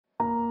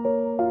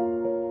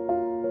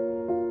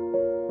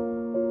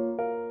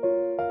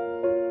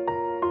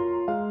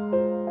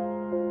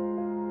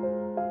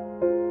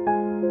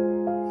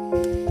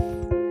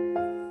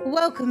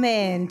Welcome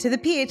in to the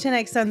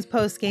PHNX Suns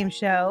post-game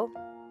show,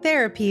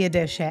 Therapy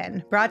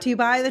Edition, brought to you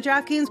by the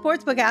DraftKings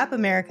Sportsbook app,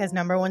 America's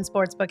 #1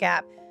 sportsbook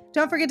app.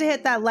 Don't forget to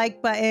hit that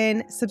like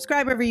button,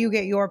 subscribe wherever you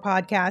get your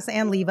podcasts,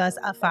 and leave us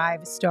a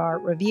 5-star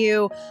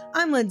review.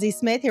 I'm Lindsay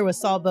Smith here with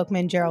Saul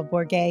Bookman, Gerald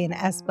Bourget, and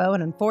Espo,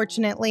 and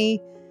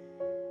unfortunately,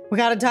 we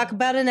got to talk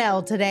about an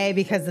L today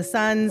because the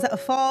Suns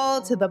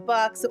fall to the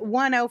Bucks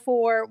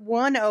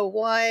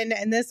 104-101,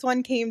 and this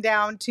one came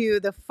down to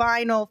the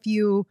final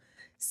few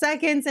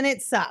seconds, and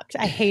it sucked.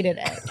 I hated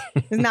it.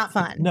 It was not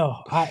fun.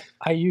 No,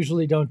 I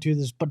usually don't do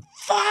this, but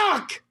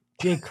fuck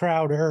Jae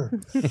Crowder.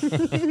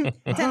 10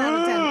 out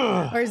of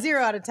 10 or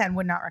 0 out of 10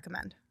 would not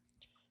recommend.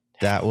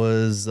 That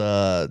was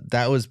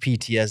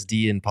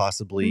PTSD in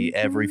possibly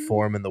every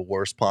form in the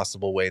worst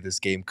possible way this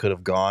game could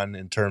have gone,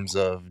 in terms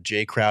of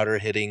Jae Crowder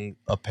hitting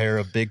a pair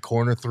of big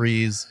corner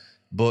threes,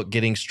 Book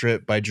getting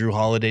stripped by Jrue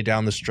Holiday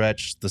down the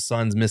stretch, the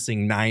Suns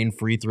missing 9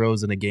 free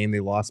throws in a game they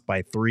lost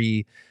by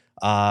 3.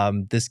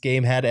 This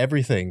game had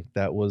everything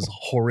that was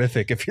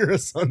horrific. If you're a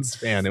Suns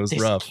fan, it was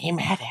rough. This game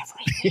had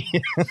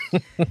everything.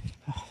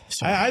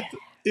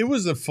 It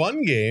was a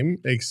fun game,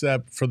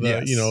 except for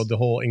the the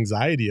whole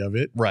anxiety of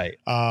it. Right.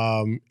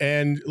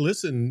 And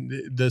listen,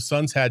 the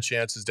Suns had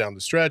chances down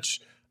the stretch.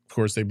 Of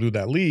course, they blew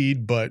that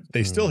lead, but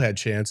they still had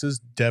chances.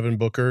 Devin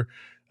Booker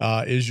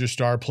is your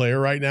star player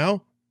right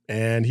now,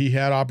 and he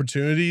had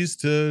opportunities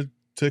to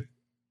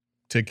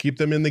keep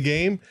them in the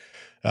game.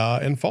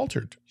 And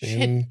faltered.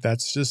 And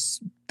that's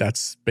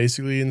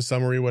basically in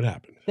summary what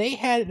happened. They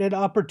had an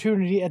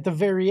opportunity at the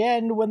very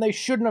end when they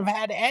shouldn't have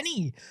had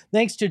any,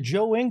 thanks to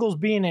Joe Ingles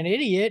being an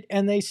idiot,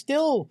 and they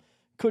still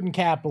couldn't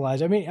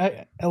capitalize. I mean,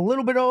 a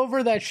little bit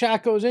over, that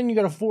shot goes in, you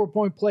got a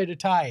 4-point play to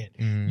tie it.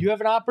 You have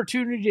an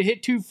opportunity to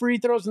hit 2 free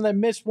throws and then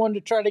miss one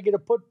to try to get a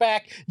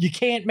putback. You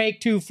can't make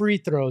 2 free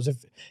throws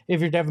if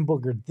you're Devin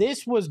Booker.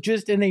 This was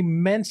just an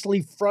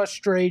immensely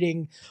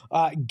frustrating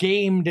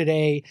game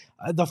today.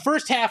 The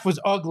first half was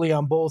ugly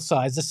on both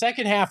sides. The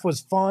second half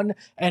was fun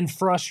and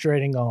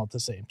frustrating all at the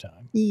same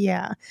time.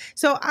 Yeah.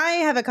 So I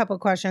have a couple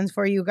questions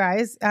for you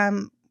guys.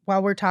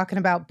 While we're talking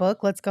about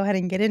Book, let's go ahead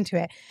and get into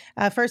it.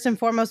 First and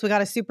foremost, we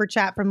got a super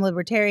chat from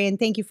Libertarian.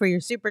 Thank you for your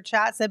super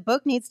chat. Said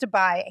Book needs to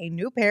buy a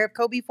new pair of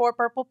Kobe 4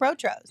 Purple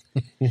Protros.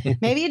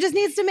 Maybe he just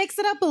needs to mix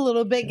it up a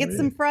little bit, get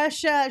some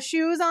fresh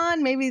shoes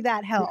on. Maybe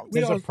that helps.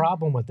 There's a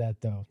problem with that,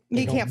 though.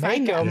 You can't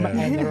find them.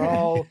 And they're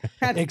all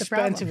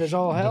expensive as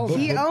all hell.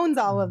 He owns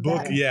all of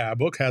them. Yeah,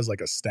 Book has like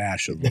a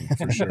stash of them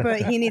for sure.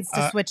 But he needs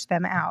to switch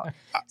them out.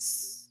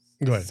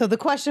 Go ahead. So the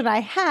question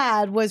I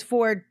had was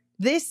for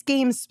this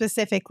game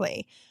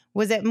specifically.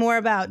 Was it more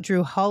about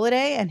Jrue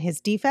Holiday and his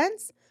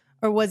defense,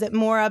 or was it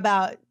more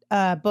about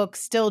Book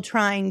still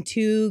trying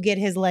to get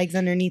his legs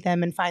underneath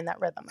him and find that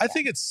rhythm? I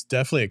think it's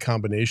definitely a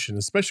combination,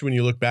 especially when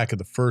you look back at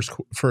the first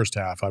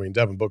half. I mean,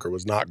 Devin Booker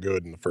was not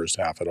good in the first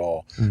half at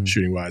all,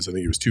 shooting wise. I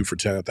think he was 2 for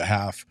 10 at the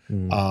half.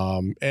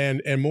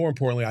 And more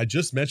importantly, I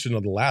just mentioned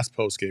on the last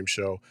post game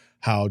show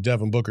how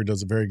Devin Booker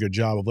does a very good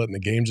job of letting the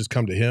game just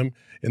come to him.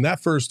 In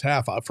that first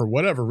half, for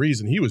whatever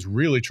reason, he was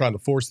really trying to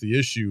force the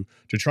issue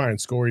to try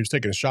and score. He was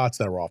taking shots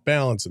that were off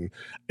balance, and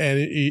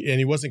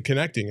he wasn't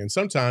connecting. And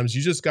sometimes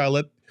you just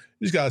gotta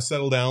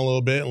settle down a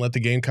little bit and let the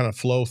game kind of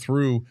flow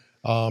through,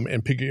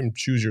 and pick and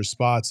choose your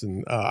spots.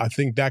 And I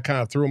think that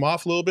kind of threw him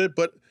off a little bit.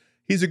 But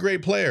he's a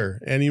great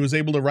player, and he was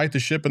able to right the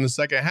ship in the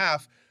second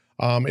half.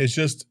 It's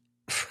just.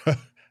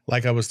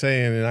 Like I was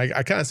saying, and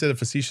I kind of said it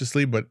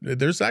facetiously, but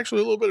there's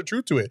actually a little bit of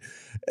truth to it.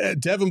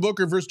 Devin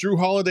Booker versus Jrue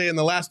Holiday in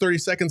the last 30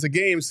 seconds of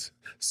games,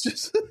 it's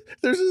just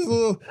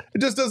it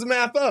just doesn't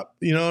math up.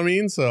 You know what I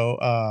mean?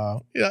 So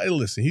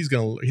listen, he's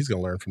gonna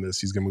learn from this.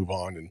 He's gonna move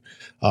on,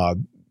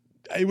 and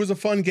it was a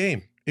fun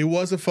game. It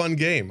was a fun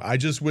game. I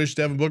just wish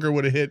Devin Booker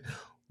would have hit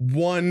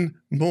one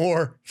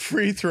more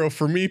free throw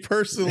for me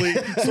personally,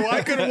 so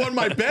I could have won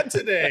my bet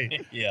today.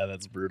 Yeah,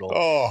 that's brutal.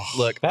 Oh,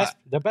 look,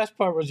 the best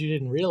part was you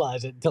didn't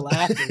realize it until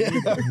after.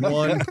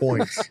 1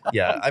 point.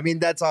 Yeah, I mean,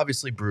 that's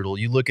obviously brutal.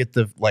 You look at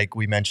like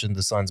we mentioned,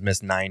 the Suns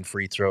missed 9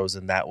 free throws,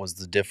 and that was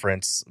the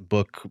difference.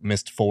 Book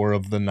missed 4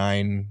 of the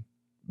 9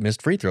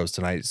 missed free throws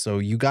tonight. So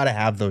you got to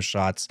have those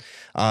shots.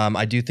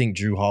 I do think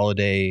Jrue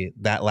Holiday,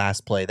 that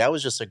last play, that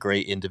was just a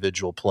great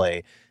individual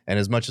play. And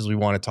as much as we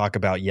want to talk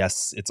about,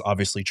 yes, it's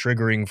obviously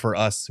triggering for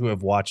us who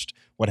have watched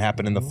what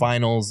happened in the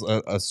finals,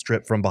 a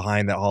strip from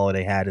behind that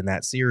Holiday had in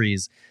that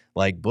series.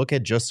 Like, Book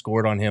had just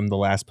scored on him the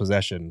last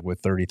possession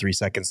with 33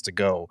 seconds to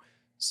go.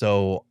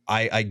 So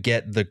I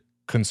get the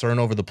concern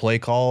over the play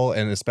call,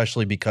 and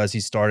especially because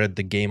he started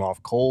the game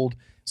off cold.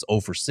 It's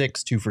 0 for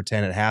 6, 2 for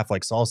 10 at half,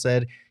 like Saul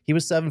said. He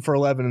was 7 for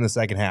 11 in the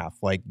second half.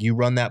 Like, you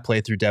run that play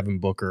through Devin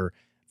Booker.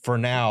 For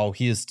now,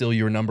 he is still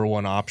your number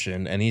 1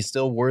 option, and he's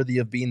still worthy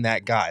of being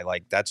that guy.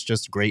 Like, that's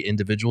just great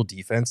individual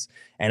defense,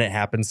 and it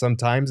happens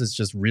sometimes. It's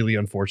just really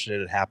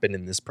unfortunate it happened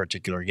in this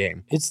particular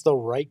game. It's the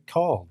right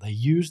call. They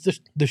use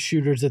the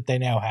shooters that they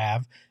now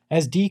have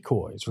as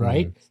decoys,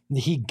 right?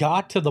 He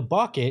got to the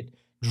bucket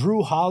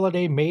Drew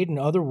Holiday made an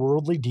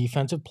otherworldly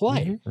defensive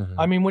play.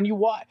 I mean, when you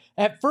watch,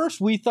 at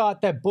first we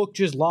thought that Book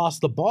just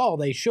lost the ball.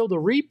 They show the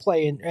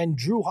replay, and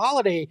Drew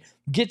Holiday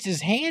gets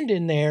his hand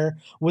in there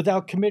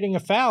without committing a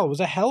foul. It was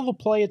a hell of a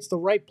play. It's the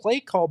right play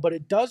call, but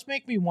it does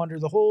make me wonder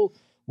the whole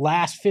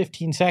last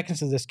 15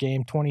 seconds of this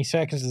game, 20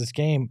 seconds of this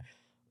game,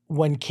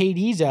 when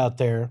KD's out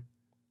there.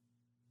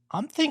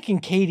 I'm thinking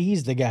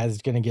KD's the guy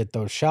that's going to get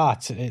those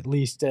shots, at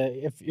least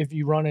if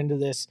you run into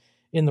this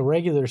in the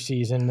regular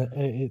season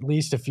at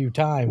least a few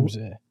times.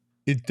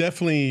 It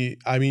definitely,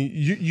 I mean,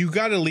 you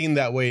got to lean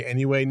that way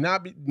anyway,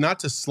 not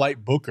to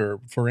slight Booker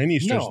for any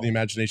stretch of the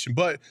imagination,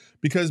 but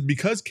because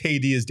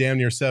KD is damn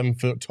near 7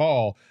 foot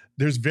tall,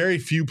 there's very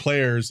few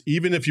players,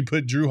 even if you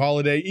put Drew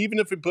Holiday, even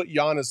if you put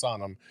Giannis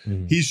on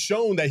him, he's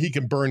shown that he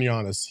can burn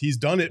Giannis. He's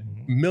done it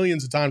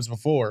millions of times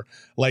before.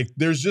 Like,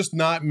 there's just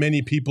not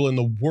many people in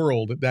the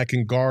world that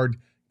can guard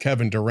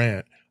Kevin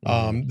Durant.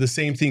 The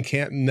same thing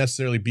can't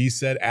necessarily be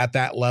said at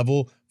that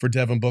level for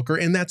Devin Booker,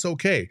 and that's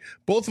okay.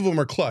 Both of them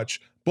are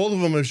clutch. Both of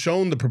them have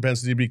shown the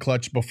propensity to be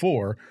clutch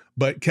before,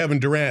 but Kevin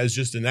Durant is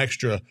just an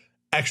extra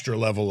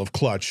level of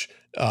clutch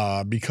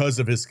because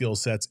of his skill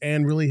sets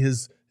and really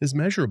his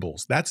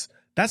measurables. That's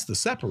the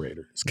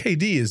separator.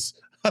 KD is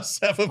a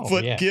 7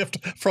 foot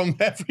gift from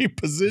every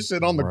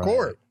position on the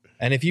court.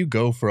 And if you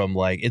go from,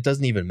 like, it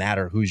doesn't even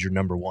matter who's your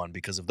number one,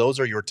 because if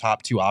those are your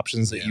top two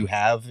options that you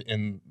have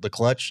in the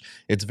clutch,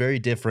 it's very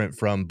different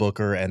from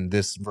Booker and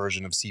this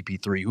version of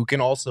CP3, who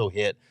can also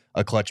hit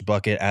a clutch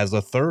bucket as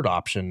a third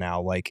option now.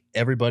 Like,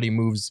 everybody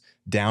moves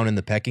down in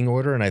the pecking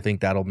order, and I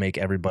think that'll make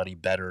everybody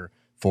better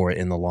for it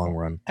in the long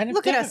run. And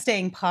look at us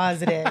staying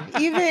positive,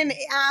 even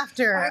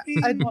after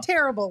a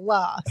terrible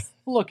loss.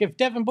 Look, if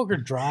Devin Booker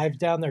drives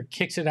down there,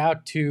 kicks it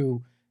out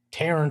to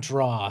Terrence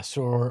Ross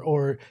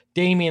or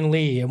Damian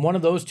Lee, and one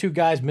of those two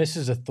guys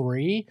misses a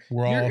three,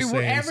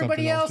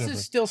 everybody else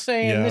is still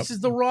saying this is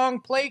the wrong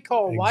play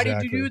call. Exactly. Why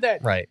did you do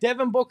that? Right.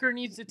 Devin Booker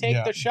needs to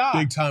take the shot.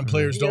 Big time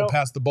players don't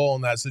pass the ball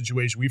in that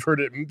situation. We've heard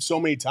it so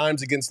many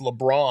times against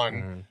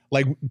LeBron.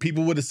 Like,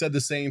 people would have said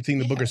the same thing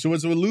to Booker. So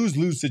it's a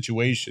lose-lose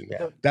situation.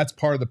 That's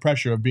part of the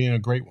pressure of being a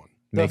great one.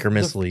 Make or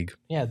miss league.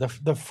 Yeah,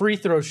 the free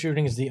throw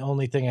shooting is the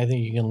only thing I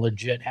think you can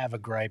legit have a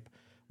gripe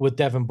with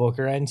Devin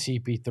Booker and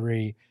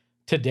CP3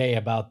 today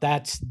about.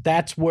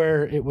 That's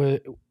where it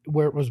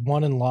was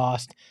won and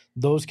lost.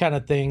 Those kind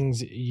of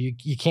things,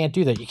 you can't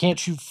do that. You can't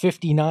shoot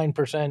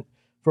 59%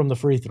 from the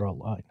free throw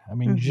line. I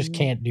mean, you just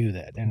can't do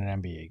that in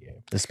an NBA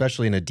game,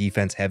 especially in a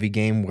defense heavy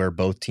game where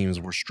both teams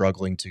were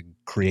struggling to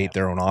create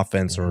their own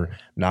offense or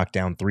knock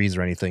down threes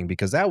or anything,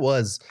 because that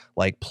was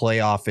like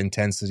playoff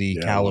intensity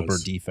caliber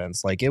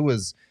defense. Like, it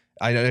was,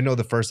 I know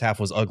the first half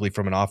was ugly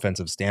from an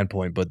offensive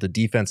standpoint, but the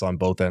defense on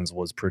both ends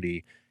was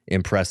pretty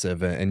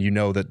impressive, and you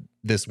know that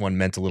this one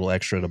meant a little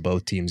extra to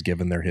both teams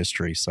given their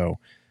history. So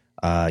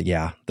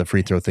the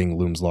free throw thing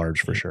looms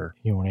large for sure.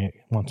 You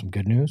want some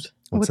good news?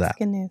 What's that?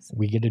 Good news?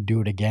 We get to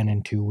do it again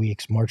in 2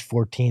 weeks, March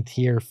 14th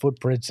here,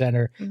 Footprint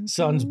Center,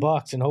 Suns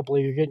Bucks, and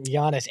hopefully you're getting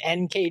Giannis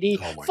and KD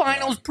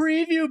finals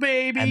preview,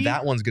 baby. And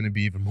that one's going to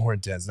be even more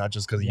intense, not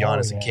just because of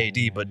Giannis and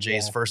KD, but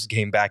Jay's first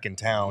game back in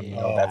town. You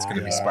know, that's going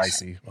to be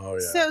spicy.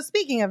 So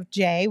speaking of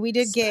Jay, we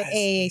did get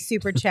a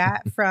super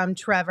chat from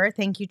Trevor.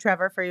 Thank you,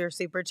 Trevor, for your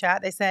super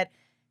chat. They said,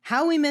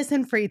 how we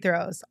missing free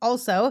throws.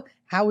 Also,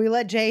 how we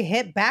let Jay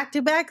hit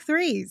back-to-back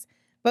threes.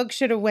 Book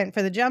should have went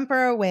for the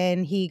jumper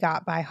when he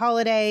got by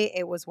Holiday.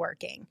 It was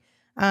working.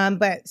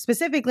 But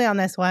specifically on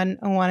this one,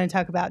 I want to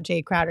talk about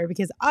Jae Crowder,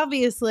 because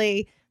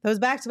obviously those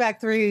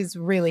back-to-back threes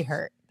really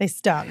hurt. They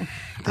stung.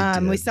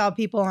 We saw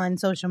people on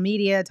social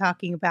media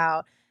talking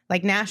about,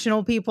 like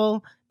national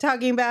people,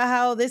 talking about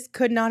how this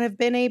could not have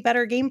been a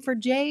better game for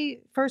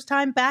Jay first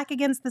time back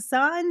against the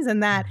Suns,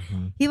 and that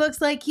he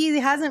looks like he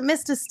hasn't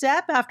missed a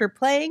step after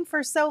playing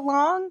for so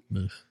long.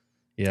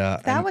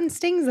 Yeah, that one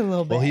stings a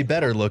little bit. Well, he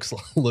better look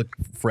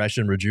fresh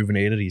and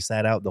rejuvenated. He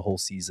sat out the whole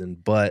season,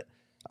 but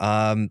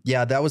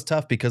that was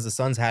tough because the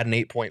Suns had an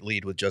 8-point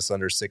lead with just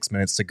under 6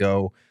 minutes to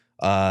go.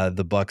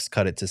 The Bucks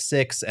cut it to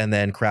 6, and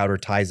then Crowder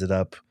ties it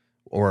up,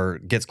 or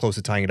gets close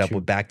to tying it up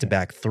with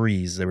back-to-back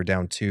threes. They were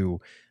down 2.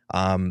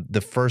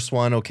 The first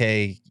one,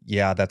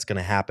 that's going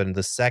to happen.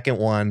 The second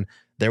one,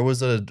 there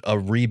was a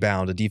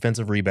rebound, a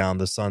defensive rebound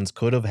the Suns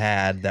could have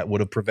had that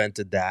would have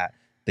prevented that.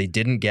 They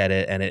didn't get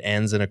it, and it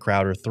ends in a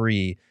Crowder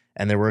 3.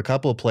 And there were a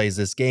couple of plays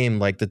this game,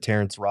 like the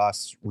Terrence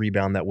Ross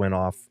rebound that went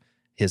off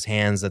his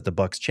hands that the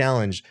Bucks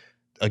challenged.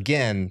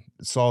 Again,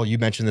 Saul, you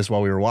mentioned this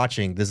while we were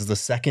watching. This is the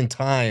second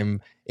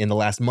time in the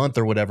last month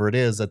or whatever it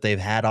is that they've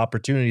had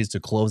opportunities to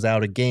close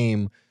out a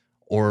game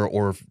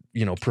or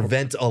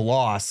prevent a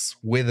loss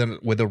with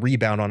a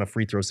rebound on a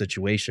free throw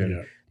situation.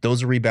 Yeah.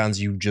 Those are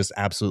rebounds you just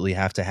absolutely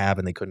have to have,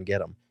 and they couldn't get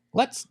them.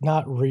 Let's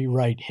not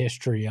rewrite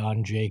history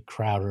on Jae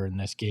Crowder in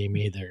this game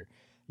either.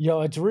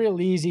 It's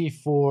real easy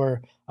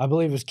for, I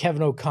believe it was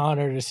Kevin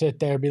O'Connor, to sit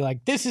there and be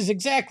like, this is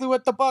exactly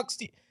what the Bucks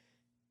do.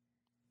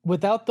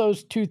 Without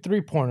those 2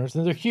 3-pointers,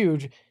 and they're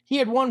huge, he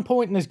had 1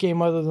 point in this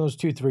game other than those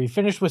 2 3.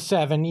 Finished with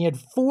 7. He had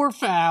 4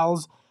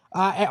 fouls,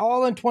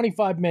 all in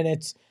 25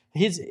 minutes.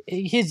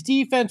 his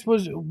defense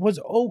was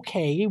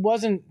okay. He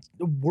wasn't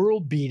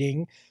world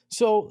beating.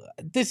 So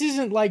this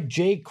isn't like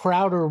Jae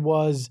Crowder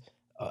was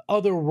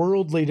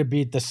otherworldly to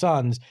beat the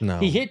Suns. No.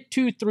 He hit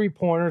 2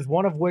 3-pointers,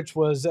 one of which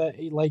was,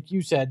 like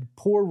you said,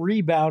 poor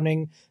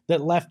rebounding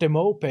that left him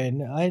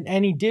open.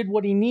 And he did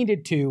what he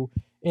needed to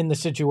in the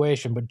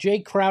situation. But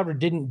Jae Crowder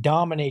didn't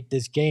dominate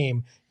this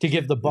game to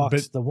give the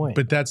Bucks the win.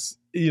 But that's,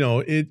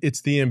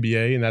 it's the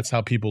NBA, and that's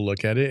how people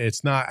look at it.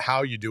 It's not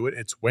how you do it,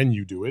 it's when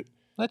you do it.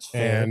 That's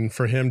fair. And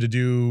for him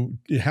to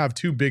have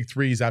 2 big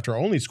threes after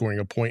only scoring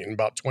a point in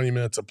about 20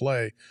 minutes of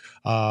play,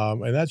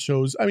 and that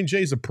shows. I mean,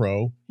 Jay's a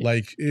pro.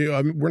 Like,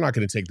 we're not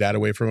going to take that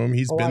away from him.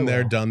 He's been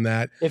there, done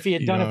that. If he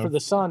had done it for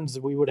the Suns,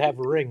 we would have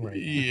a ring right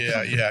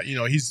now.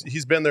 Yeah.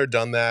 He's been there,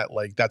 done that.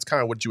 Like, that's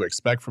kind of what you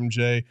expect from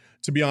Jay.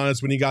 To be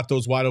honest, when he got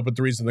those wide open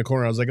threes in the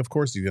corner, I was like, of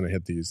course he's going to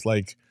hit these.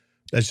 Like,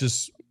 that's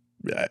just.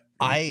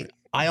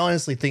 I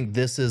honestly think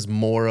this is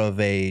more of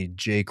a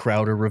Jae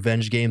Crowder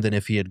revenge game than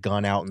if he had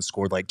gone out and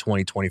scored like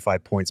 20,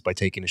 25 points by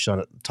taking a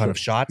ton of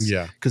shots.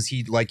 Yeah. Because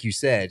he, like you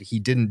said, he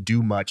didn't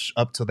do much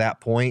up to that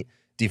point.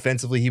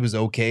 Defensively, he was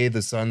okay.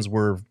 The Suns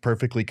were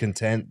perfectly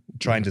content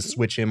trying to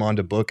switch him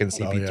onto Book and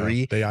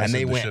CP3, and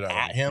they went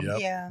at him. Yep.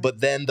 Yeah. But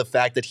then the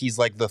fact that he's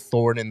like the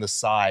thorn in the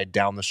side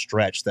down the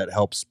stretch that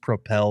helps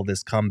propel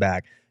this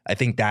comeback, I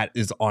think that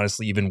is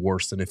honestly even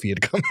worse than if he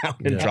had come out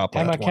and dropped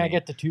like 20. Can I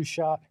get the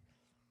 2-shot?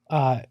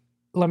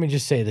 Let me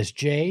just say this,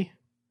 Jay.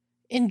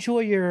 Enjoy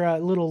your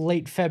little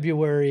late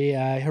February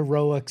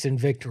heroics and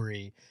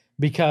victory,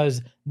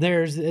 because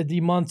there's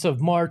the months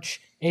of March,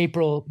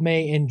 April,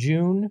 May, and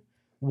June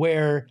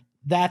where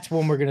that's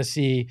when we're going to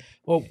see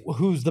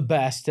who's the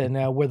best and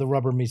where the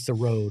rubber meets the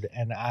road.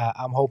 And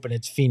I'm hoping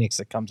it's Phoenix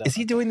that comes out. Is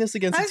he doing this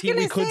against a team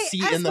we could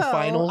see in the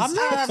finals? I'm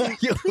not.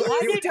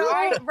 Please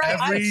don't write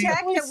a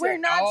check that we're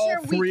not sure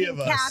we can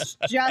cash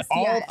just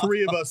all yet. All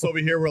 3 of us over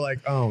here were like,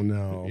 oh,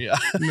 no. Yeah.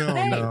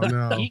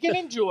 No. He can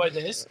enjoy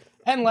this.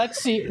 And let's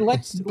see.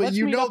 Let's But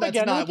you meet know up that's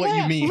again not what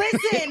you mean.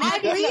 Listen,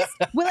 at least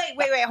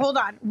wait, hold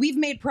on. We've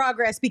made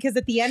progress, because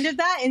at the end of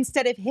that,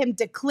 instead of him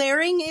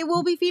declaring it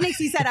will be Phoenix,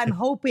 he said, "I'm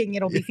hoping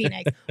it'll be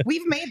Phoenix."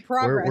 We've made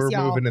progress, we're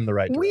y'all. moving in the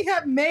right direction. We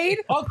have made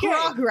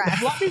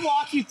progress. Let me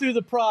walk you through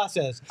the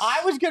process.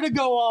 I was going to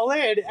go all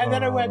in, and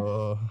then I went,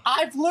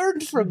 I've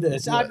learned from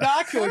this. I'm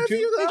not going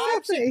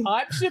to.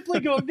 I'm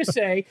simply going to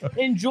say,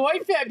 enjoy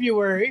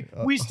February.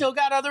 We still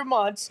got other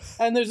months,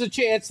 and there's a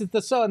chance that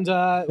the Suns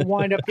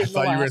wind up getting the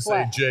last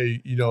say, Jay,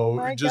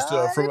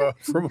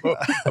 from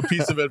a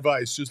piece of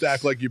advice, just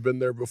act like you've been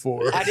there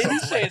before. I didn't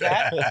say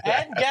that.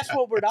 And guess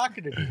what we're not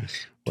going to do?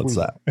 What's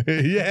that?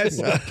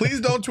 Yes. Please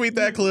don't tweet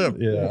that clip.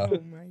 Yeah. Oh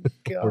my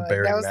God. We're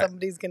burying that.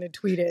 Somebody's going to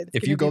tweet it.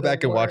 If you go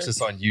back and watch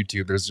this on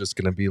YouTube, there's just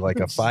going to be like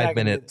a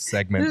 5-minute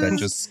segment that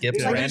just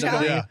skips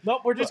randomly.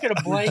 Nope, we're just going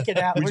to blank it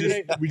out.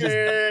 We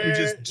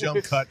just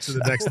jump cut to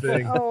the next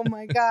thing. Oh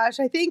my gosh.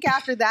 I think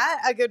after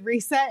that, a good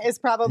reset is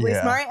probably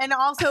smart. And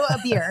also a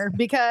beer,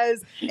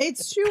 because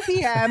it's 2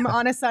 p.m.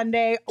 on a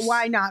Sunday.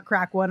 Why not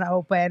crack one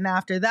open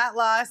after that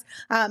loss?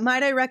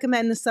 Might I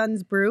recommend the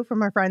Suns Brew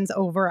from our friends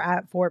over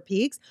at Four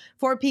Peaks?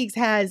 Four Peaks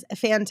has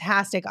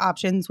fantastic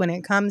options when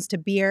it comes to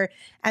beer,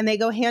 and they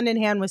go hand in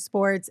hand with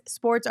sports.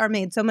 Sports are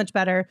made so much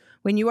better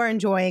when you are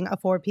enjoying a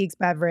Four Peaks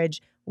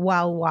beverage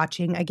while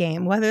watching a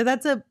game, whether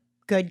that's a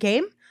good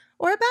game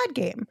or a bad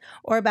game,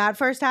 or a bad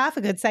first half,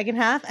 a good second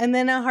half, and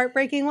then a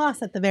heartbreaking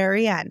loss at the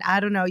very end. I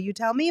don't know, you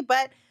tell me,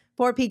 but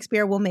Four Peaks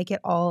beer will make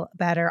it all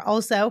better.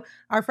 Also,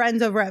 our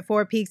friends over at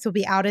Four Peaks will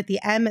be out at the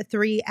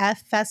M3F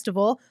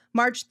Festival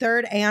March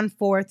 3rd and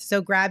 4th, so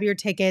grab your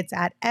tickets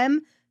at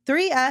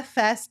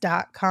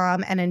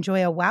m3ffest.com and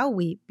enjoy a Wow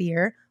Wheat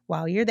beer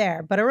while you're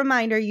there. But a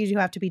reminder, you do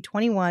have to be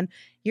 21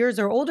 years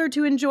or older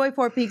to enjoy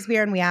Four Peaks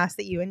beer, and we ask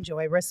that you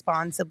enjoy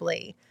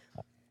responsibly.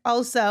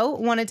 Also,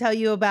 want to tell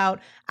you about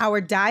our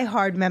Die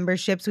Hard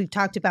memberships. We've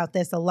talked about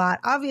this a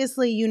lot.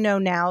 Obviously, you know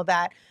now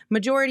that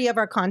majority of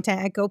our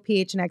content at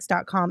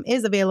gophnx.com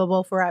is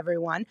available for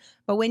everyone.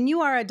 But when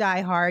you are a Die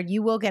Hard,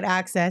 you will get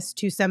access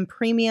to some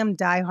premium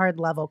Die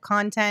Hard level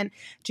content.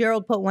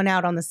 Gerald put one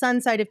out on the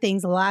Sun side of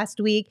things last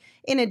week.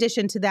 In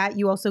addition to that,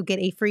 you also get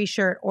a free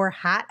shirt or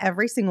hat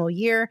every single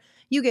year.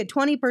 You get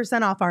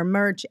 20% off our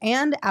merch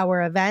and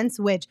our events,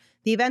 which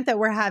the event that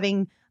we're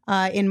having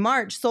in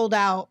March sold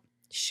out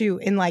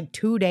in like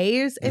 2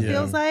 days, it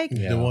feels like.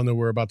 The one that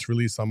we're about to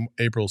release on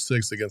April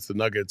 6th against the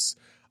Nuggets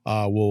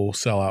will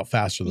sell out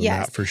faster than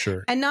that for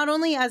sure. And not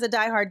only as a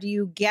diehard do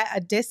you get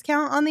a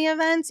discount on the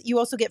events, you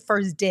also get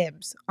first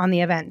dibs on the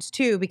events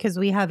too, because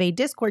we have a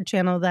Discord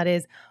channel that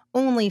is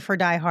only for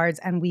diehards,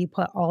 and we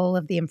put all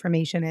of the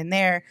information in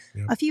there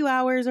a few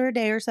hours or a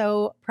day or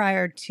so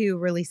prior to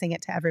releasing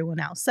it to everyone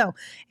else. So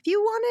if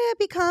you want to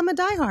become a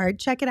diehard,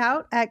 check it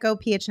out at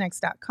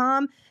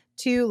gophnx.com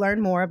to learn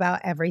more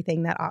about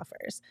everything that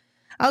offers.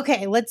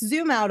 Okay, let's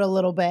zoom out a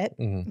little bit.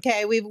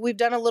 Okay, we've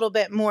done a little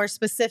bit more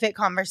specific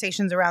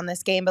conversations around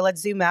this game, but let's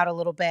zoom out a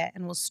little bit,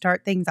 and we'll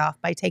start things off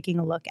by taking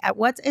a look at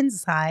what's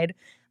inside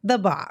the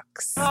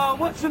box.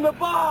 What's in the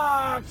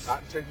box?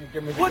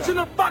 What's in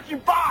the fucking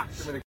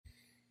box?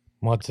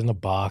 What's in the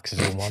box is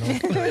a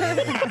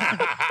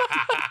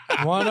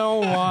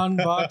 101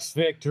 Bucks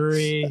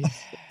victory.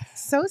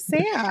 So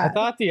sad. I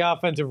thought the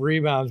offensive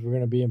rebounds were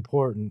going to be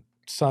important.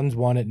 Suns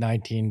won at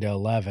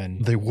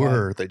 19-11. They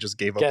were. They just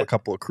gave up a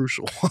couple of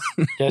crucial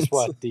ones. Guess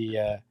what?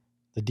 The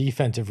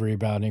defensive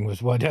rebounding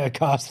was what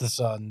cost the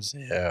Suns.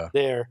 Yeah.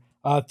 There.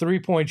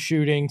 3-point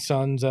shooting,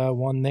 Suns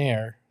won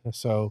there.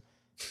 So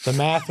the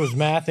math was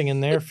mathing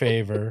in their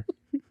favor.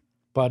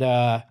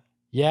 But,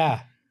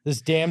 yeah,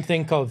 this damn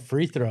thing called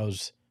free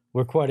throws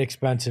were quite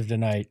expensive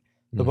tonight.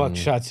 The Bucks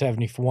shot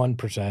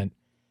 71%.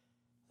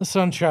 The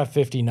Suns shot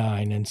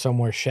 59%, and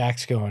somewhere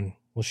Shaq's going,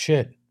 well,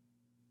 shit,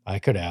 I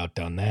could have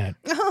outdone that.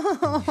 Yeah,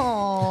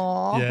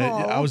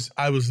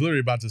 I was literally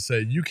about to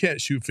say, you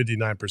can't shoot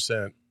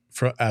 59%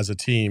 as a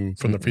team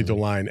from the free throw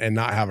line and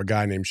not have a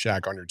guy named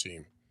Shaq on your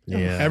team.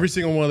 Yeah. Every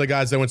single one of the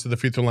guys that went to the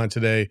free throw line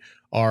today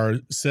are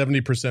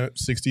 70%,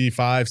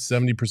 65,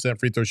 70%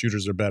 free throw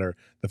shooters or better.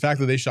 The fact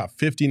that they shot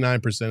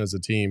 59% as a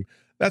team,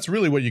 that's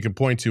really what you can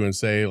point to and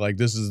say, like,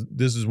 this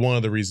is one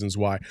of the reasons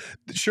why.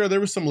 Sure, there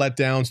was some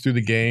letdowns through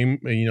the game,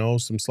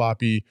 some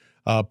sloppy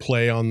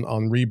play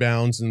on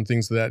rebounds and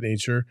things of that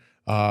nature.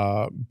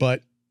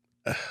 But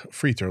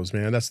free throws,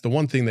 man, that's the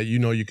one thing that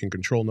you can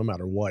control no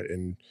matter what.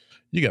 And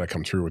you got to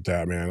come through with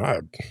that,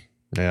 man.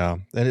 Yeah,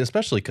 and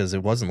especially because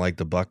it wasn't like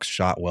the Bucks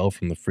shot well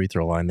from the free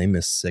throw line. They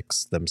missed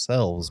 6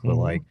 themselves, but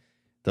like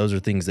those are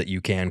things that you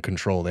can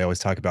control. They always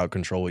talk about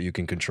control what you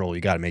can control.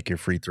 You got to make your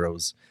free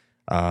throws.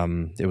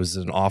 It was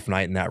an off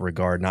night in that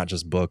regard, not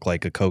just Book.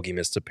 Like Okogie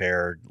missed a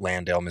pair,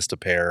 Landale missed a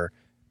pair,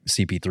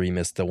 CP3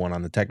 missed the one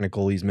on the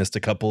technical. He's missed a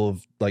couple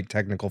of like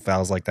technical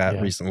fouls like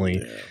that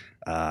recently.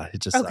 It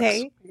just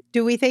okay. sucks.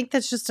 Do we think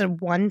that's just a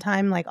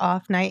one-time like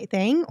off night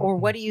thing, or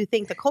what do you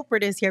think the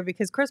culprit is here?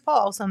 Because Chris Paul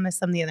also missed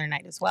some the other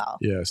night as well.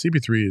 Yeah,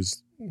 CP3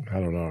 is, I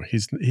don't know.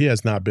 He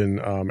has not been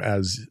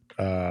as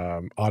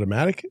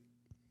automatic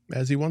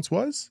as he once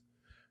was.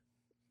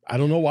 I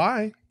don't know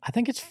why. I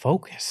think it's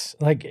focus.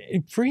 Like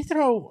free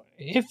throw,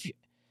 if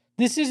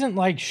this isn't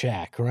like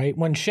Shaq, right?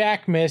 When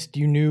Shaq missed,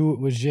 you knew it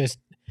was just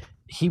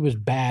he was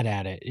bad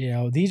at it.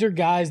 These are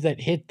guys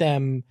that hit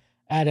them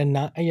at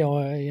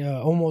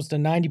almost a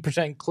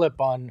 90% clip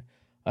on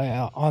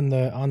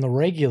the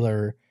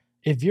regular.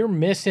 If you're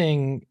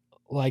missing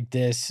like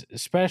this,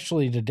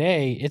 especially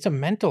today, it's a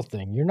mental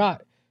thing. You're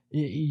not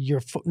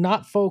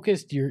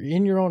focused. You're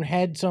in your own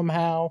head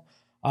somehow.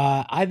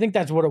 I think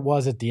that's what it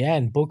was at the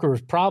end. Booker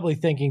was probably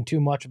thinking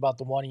too much about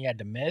the one he had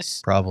to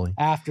miss. Probably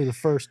after the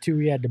first 2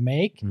 he had to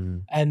make,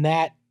 and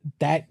that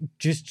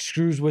just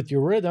screws with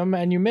your rhythm,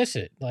 and you miss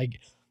it. Like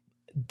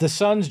the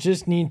Suns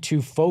just need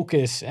to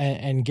focus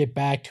and get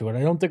back to it.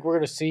 I don't think we're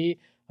going to see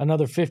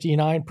another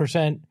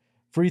 59%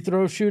 free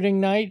throw shooting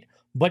night,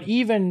 but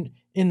even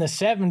in the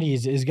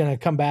 70s is going to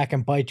come back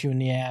and bite you in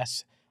the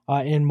ass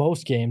in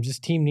most games. This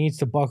team needs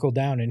to buckle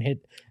down and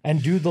hit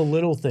and do the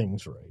little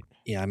things right.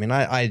 Yeah, I mean,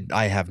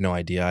 I have no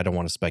idea. I don't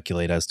want to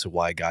speculate as to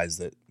why guys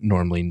that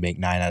normally make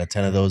 9 out of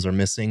 10 of those are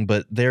missing,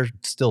 but they're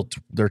still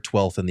they're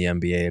 12th in the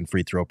NBA in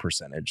free throw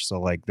percentage. So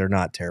like they're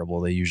not terrible.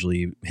 They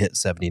usually hit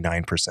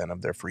 79%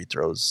 of their free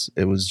throws.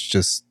 It was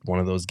just one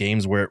of those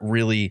games where it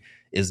really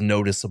is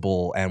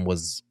noticeable and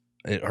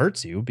it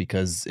hurts you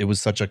because it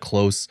was such a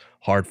close,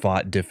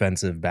 hard-fought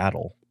defensive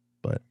battle.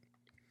 But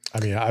I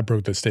mean, I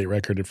broke the state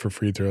record for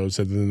free throws,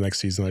 and then the next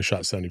season I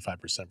shot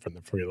 75% from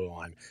the free throw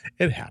line.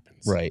 It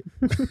happens. Right.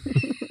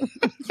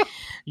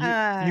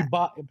 You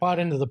bought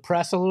into the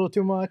press a little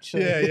too much?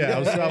 Yeah.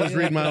 I was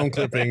reading my own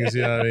clippings,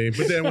 you know what I mean?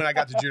 But then when I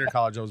got to junior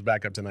college, I was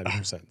back up to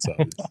 90%. So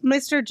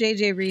Mr.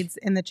 JJ Reeds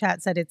in the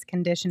chat said it's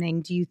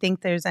conditioning. Do you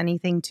think there's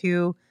anything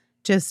to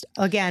just,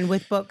 again,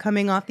 with Book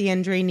coming off the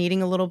injury,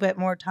 needing a little bit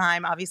more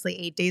time, obviously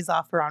 8 days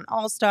off for on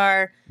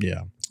All-Star?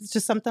 Yeah. It's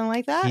just something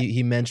like that?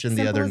 He mentioned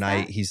the other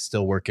night that? he's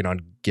still working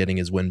on getting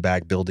his win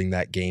back, building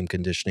that game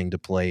conditioning to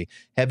play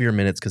heavier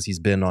minutes because he's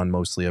been on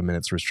mostly a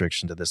minutes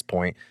restriction to this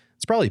point.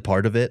 It's probably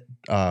part of it.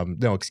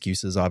 No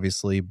excuses,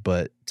 obviously,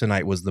 but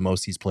tonight was the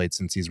most he's played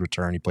since he's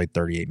returned. He played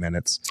 38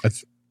 minutes.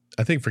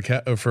 I think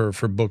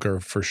for Booker,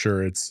 for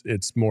sure,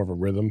 it's more of a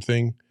rhythm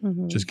thing.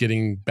 Mm-hmm. Just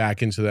getting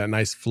back into that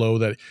nice flow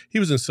that he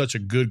was in such a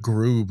good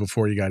groove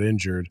before he got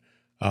injured.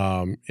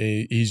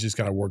 He's just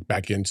got to work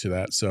back into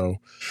that. So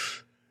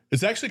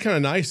it's actually kind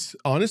of nice.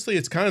 Honestly,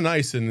 it's kind of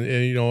nice. And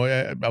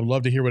I'd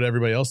love to hear what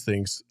everybody else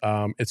thinks.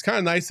 It's kind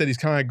of nice that he's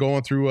kind of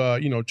going through,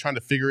 trying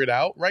to figure it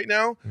out right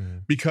now,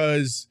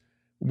 because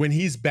when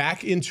he's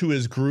back into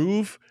his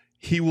groove,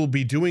 he will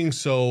be doing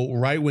so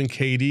right when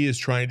KD is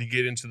trying to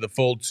get into the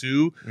fold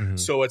too. Mm-hmm.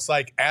 So it's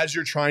like, as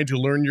you're trying to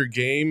learn your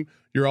game,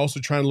 you're also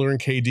trying to learn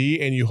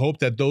KD, and you hope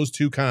that those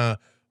two kind of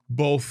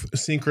both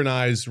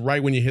synchronize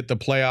right when you hit the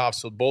playoffs.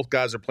 So both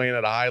guys are playing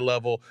at a high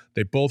level.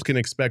 They both can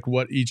expect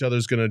what each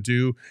other's going to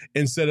do,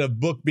 instead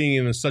of Book being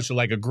in such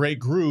a great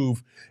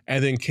groove,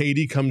 and then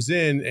KD comes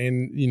in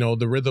and,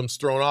 the rhythm's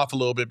thrown off a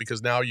little bit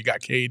because now you got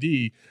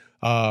KD.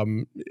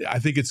 I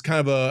think it's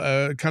kind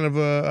of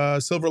a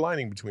silver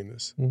lining between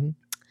this. Mm-hmm.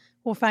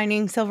 We're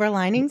finding silver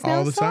linings now,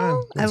 All the time.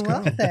 Saul? I Let's go.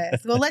 love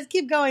this. Well, let's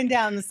keep going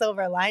down the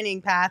silver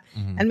lining path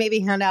and maybe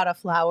hand out a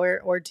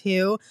flower or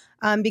two.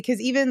 Because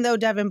even though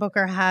Devin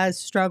Booker has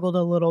struggled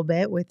a little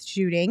bit with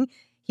shooting,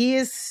 he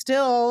is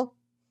still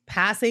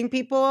passing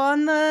people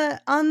on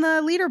the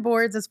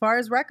leaderboards as far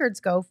as records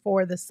go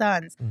for the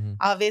Suns.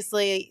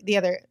 Obviously, the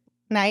other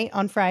night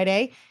on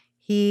Friday,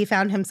 he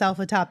found himself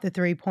atop the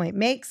 3-point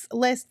makes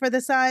list for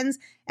the Suns.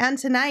 And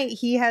tonight,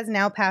 he has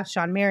now passed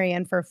Sean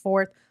Marion for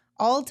 4th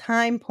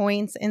all-time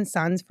points in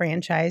Suns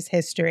franchise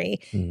history.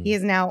 He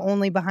is now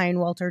only behind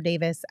Walter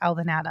Davis,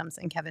 Alvin Adams,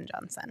 and Kevin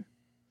Johnson.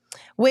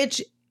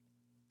 Which,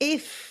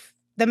 if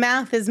the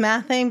math is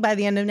mathing, by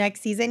the end of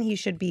next season, he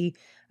should be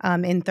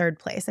in 3rd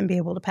place and be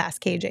able to pass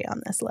KJ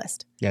on this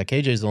list. Yeah,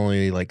 KJ's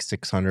only like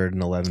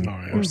 611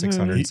 or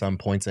 600 some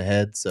points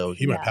ahead. So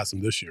He might pass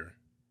him this year.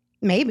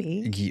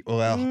 Maybe.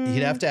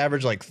 He'd have to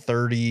average like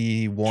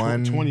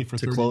 31 20 for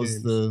to 30 close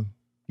games. the.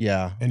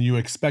 Yeah. And you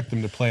expect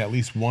them to play at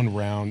least one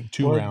round,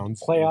 two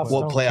rounds. Playoffs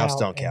Playoffs don't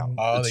don't count.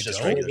 Oh, It's they just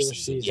don't? regular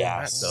season.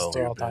 Yeah. So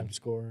all-time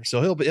scores.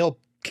 So he'll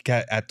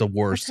at the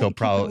worst, That's how you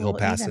keep it a he'll little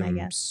pass even, I him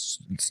guess.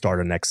 start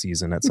of next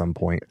season at some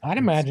point. I'd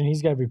imagine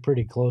he's got to be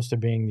pretty close to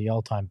being the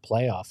all-time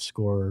playoff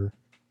scorer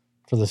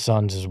for the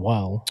Suns as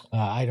well.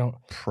 I don't.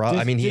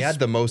 I mean, he had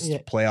the most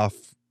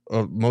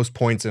most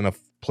points in a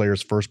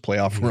player's first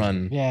playoff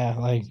run. Yeah,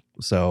 like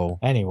So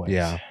anyway.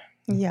 yeah.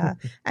 Yeah.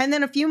 And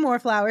then a few more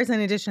flowers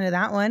in addition to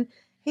that one.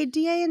 Hey,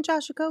 DA and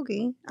Josh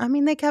Okogie. I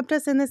mean, they kept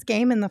us in this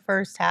game in the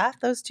first half.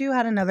 Those two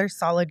had another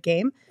solid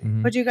game.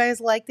 What do you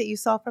guys like that you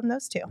saw from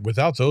those two?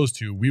 Without those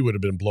two, we would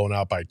have been blown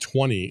out by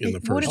 20 in the It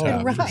would first have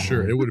been half for rough.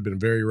 sure. It would have been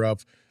very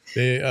rough.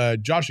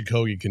 Josh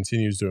Okogie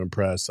continues to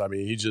impress. I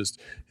mean,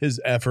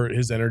 his effort,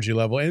 his energy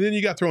level, and then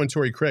you got throwing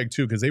Torrey Craig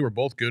too, because they were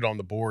both good on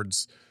the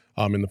boards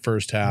in the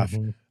first half.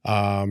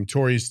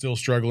 Torrey's still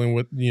struggling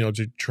with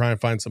to try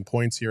and find some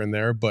points here and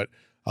there, but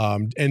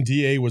and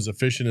DA was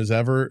efficient as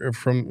ever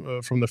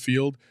from the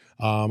field.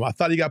 I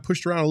thought he got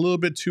pushed around a little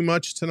bit too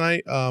much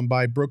tonight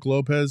by Brook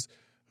Lopez,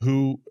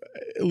 who,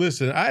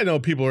 listen, I know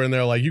people are in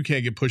there like, you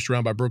can't get pushed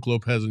around by Brook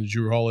Lopez and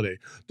Drew Holiday.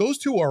 Those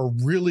two are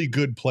really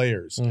good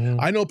players.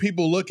 I know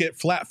people look at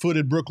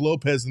flat-footed Brook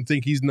Lopez and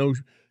think he's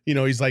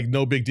he's like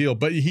no big deal,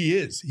 but he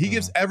is. He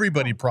gives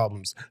everybody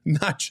problems,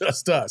 not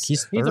just us.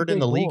 He's a third in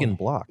big the league boy. in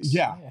blocks.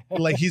 Yeah,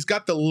 like he's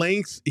got the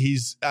length.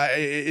 He's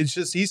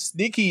he's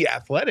sneaky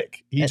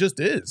athletic. He just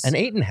is. And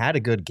Ayton had a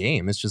good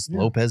game. It's just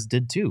Lopez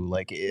did too.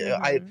 Like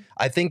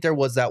I think there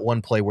was that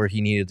one play where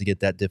he needed to get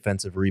that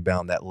defensive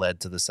rebound that led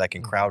to the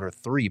second Crowder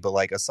 3. But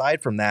like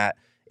aside from that,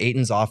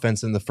 Ayton's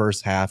offense in the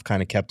first half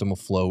kind of kept him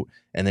afloat.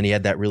 And then he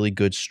had that really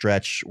good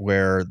stretch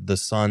where the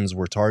Suns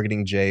were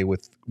targeting Jae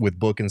with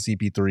Book and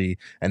CP3,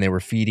 and they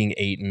were feeding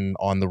Ayton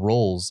on the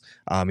rolls.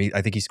 I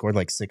think he scored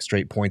like 6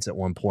 straight points at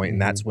one point,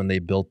 and that's when they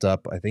built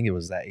up, I think it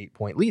was that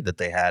 8-point lead that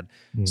they had.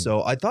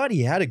 So I thought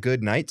he had a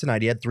good night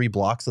tonight. He had 3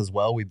 blocks as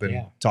well. We've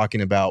been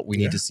talking about we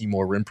need to see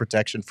more rim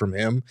protection from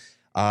him.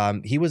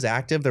 He was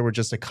active. There were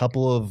just a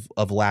couple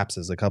of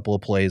lapses, a couple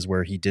of plays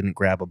where he didn't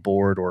grab a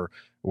board or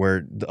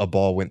where a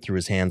ball went through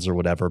his hands or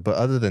whatever. But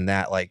other than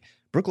that, like,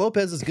 Brook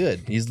Lopez is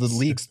good. He's the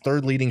league's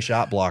 3rd leading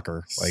shot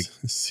blocker. Like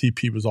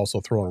CP was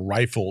also throwing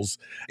rifles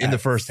in the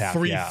first half,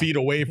 3 feet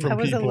away from That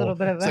was people. a little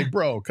bit of It's like,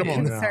 bro, come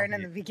on now. concern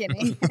in the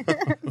beginning.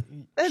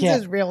 Let's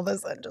just reel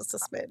this in just a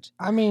smidge.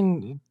 I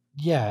mean,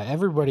 yeah,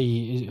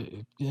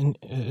 everybody,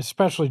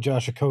 especially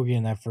Josh Okogie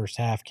in that first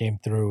half, came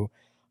through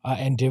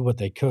and did what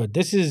they could.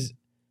 This is,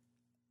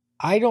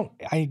 I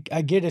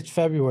get it's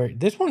February.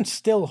 This one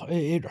still,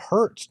 it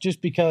hurts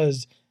just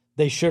because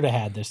they should have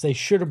had this. They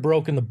should have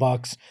broken the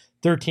Bucks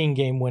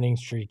 13-game winning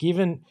streak.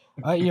 Even,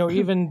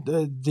 even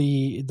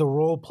the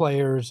role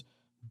players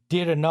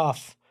did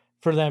enough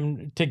for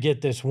them to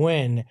get this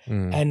win,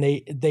 and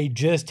they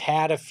just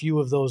had a few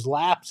of those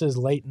lapses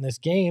late in this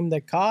game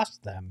that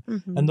cost them.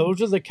 And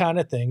those are the kind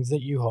of things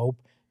that you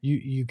hope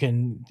you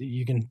can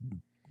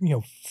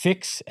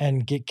fix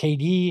and get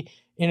KD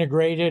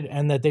integrated,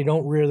 and that they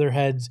don't rear their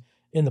heads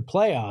in the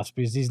playoffs,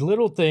 because these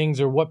little things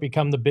are what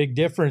become the big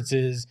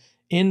differences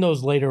in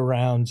those later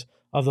rounds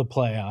of the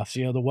playoffs.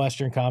 The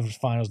Western Conference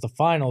Finals, the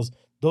finals,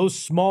 those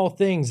small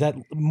things, that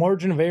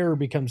margin of error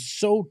becomes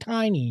so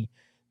tiny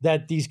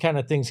that these kind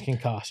of things can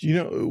cost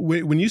you.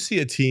 When you see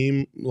a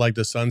team like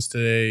the Suns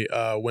today,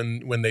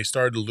 when they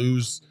started to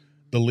lose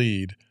the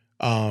lead,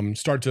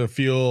 start to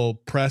feel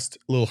pressed,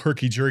 a little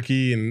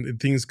herky-jerky, and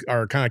things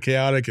are kind of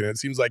chaotic, and it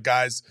seems like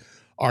guys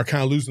are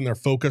kind of losing their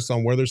focus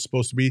on where they're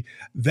supposed to be.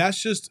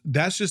 That's just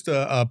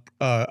a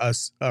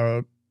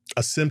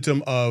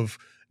symptom of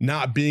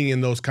not being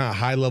in those kind of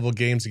high-level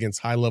games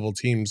against high-level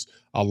teams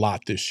a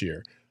lot this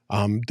year.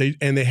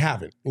 They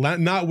haven't,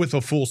 not with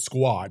a full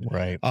squad.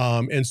 Right.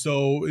 And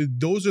so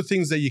those are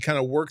things that you kind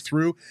of work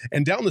through.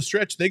 And down the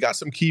stretch, they got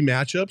some key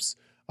matchups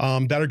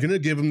that are going to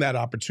give them that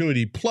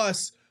opportunity.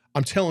 Plus,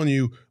 I'm telling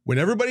you, when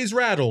everybody's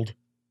rattled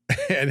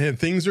and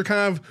things are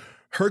kind of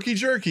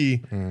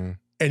herky-jerky,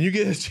 and you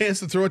get a chance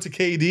to throw it to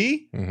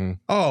KD,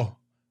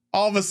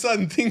 all of a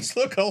sudden things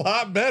look a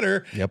lot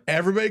better. Yep.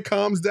 Everybody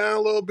calms down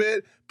a little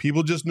bit.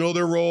 People just know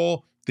their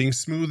role. Things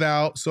smooth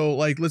out. So,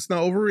 like, let's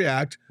not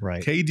overreact.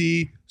 Right.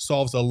 KD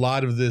solves a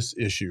lot of this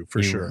issue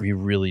for sure. He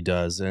really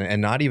does.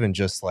 And not even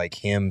just like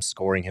him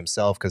scoring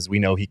himself, because we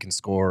know he can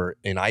score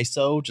in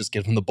ISO, just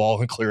give him the ball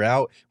and clear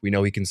out. We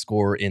know he can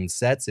score in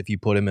sets. If you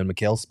put him in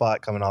Mikhail's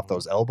spot coming off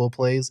those elbow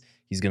plays,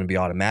 he's going to be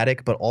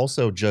automatic, but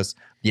also just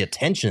the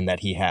attention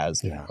that he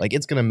has. Yeah. Like,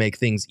 it's going to make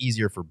things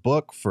easier for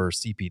Book, for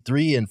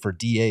CP3, and for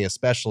DA,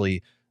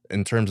 especially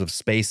in terms of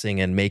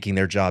spacing and making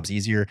their jobs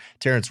easier.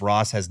 Terrence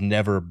Ross has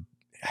never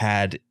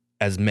had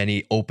as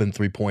many open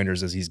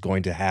 3-pointers as he's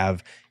going to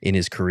have in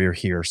his career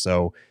here.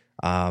 So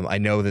I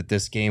know that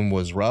this game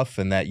was rough,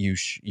 and that you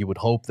would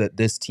hope that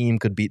this team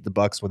could beat the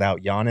Bucks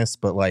without Giannis,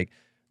 but like,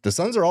 the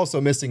Suns are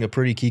also missing a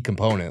pretty key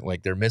component.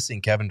 Like, they're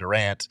missing Kevin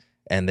Durant,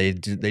 and they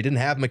didn't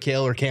have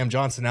Mikal or Cam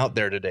Johnson out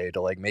there today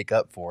to like make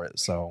up for it.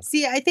 So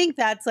see, I think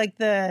that's like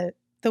the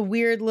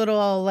weird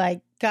little,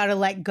 like, gotta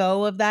let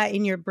go of that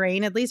in your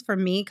brain, at least for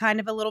me, kind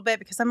of a little bit,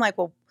 because I'm like,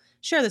 well,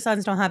 sure, the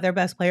Suns don't have their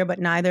best player, but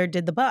neither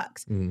did the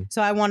Bucks. Mhm.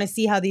 So I want to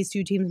see how these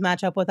two teams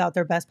match up without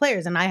their best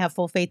players, and I have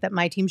full faith that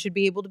my team should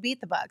be able to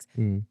beat the Bucks.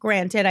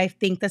 Granted, I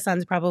think the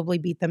Suns probably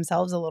beat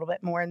themselves a little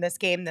bit more in this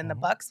game than the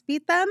Bucks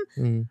beat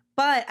them.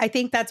 But I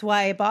think that's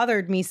why it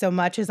bothered me so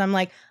much, is I'm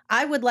like,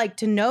 I would like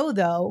to know,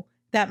 though,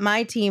 that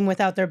my team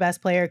without their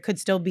best player could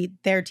still beat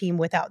their team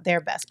without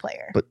their best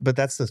player. But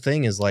that's the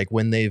thing, is like,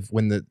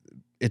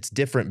 it's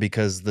different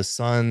because the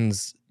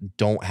Suns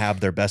don't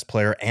have their best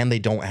player, and they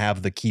don't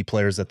have the key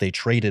players that they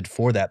traded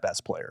for that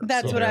best player.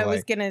 That's So what they're I was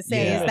like, gonna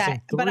say, yeah. is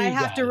that, but I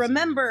have to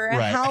remember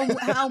Right.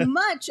 how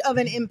much of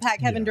an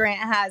impact Kevin Durant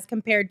has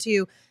compared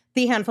to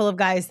the handful of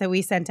guys that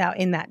we sent out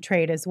in that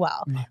trade as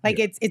well. Like,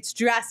 it's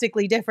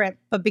drastically different,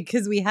 but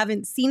because we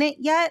haven't seen it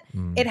yet,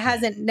 it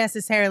hasn't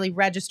necessarily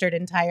registered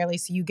entirely.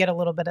 So you get a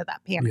little bit of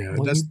that panic. Yeah,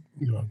 Well, that's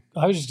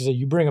I was just going to say,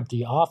 you bring up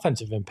the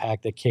offensive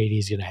impact that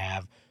KD's going to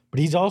have, but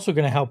he's also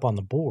going to help on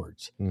the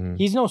boards.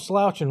 He's no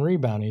slouch in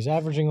rebound. He's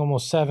averaging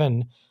almost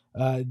 7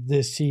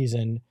 this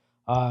season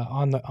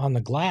on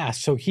the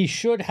glass. So he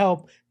should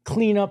help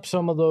clean up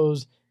some of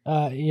those,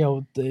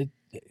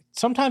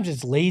 sometimes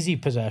it's lazy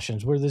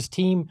possessions where this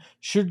team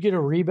should get a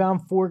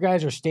rebound. 4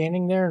 guys are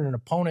standing there and an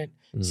opponent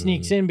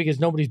sneaks in because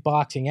nobody's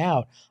boxing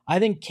out. I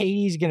think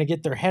KD's going to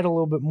get their head a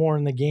little bit more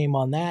in the game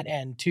on that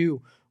end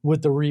too,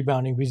 with the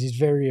rebounding, because he's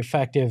very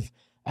effective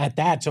at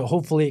that. So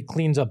hopefully it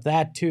cleans up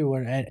that too.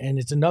 And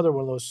it's another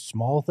one of those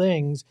small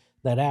things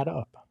that add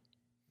up.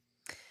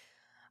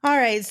 All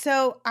right.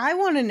 So I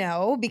want to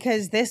know,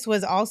 because this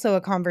was also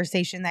a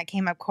conversation that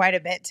came up quite a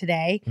bit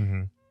today.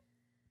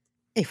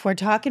 If we're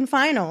talking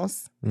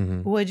finals,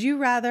 would you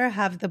rather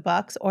have the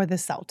Bucks or the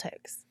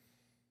Celtics?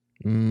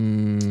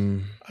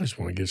 I just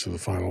want to get to the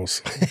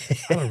finals.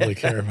 I don't really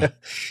care about.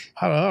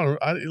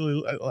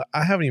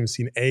 I haven't even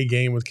seen a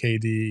game with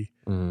KD.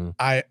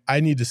 I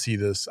need to see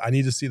this. I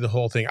need to see the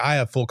whole thing. I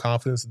have full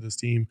confidence that this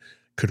team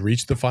could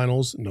reach the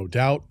finals, no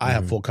doubt. I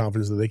have full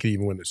confidence that they could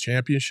even win this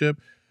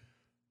championship.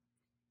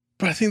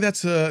 But I think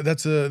that's a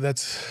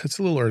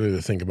little early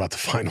to think about the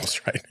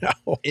finals right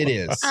now. It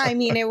is. I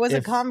mean, it was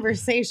a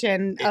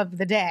conversation of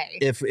the day.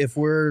 If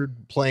we're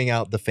playing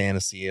out the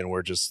fantasy and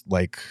we're just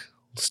like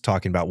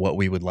talking about what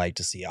we would like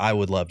to see, I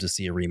would love to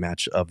see a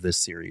rematch of this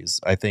series.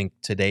 I think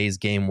today's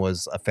game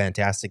was a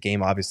fantastic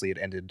game. Obviously, it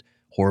ended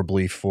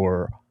horribly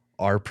for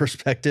our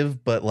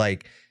perspective, but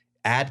like,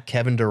 add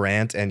Kevin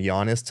Durant and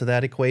Giannis to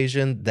that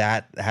equation,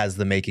 that has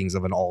the makings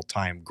of an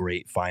all-time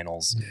great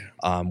finals,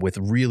 with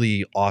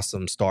really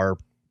awesome star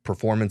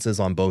performances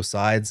on both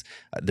sides.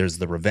 There's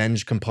the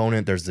revenge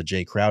component. There's the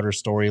Jae Crowder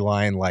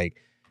storyline. Like,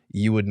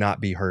 you would not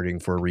be hurting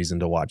for a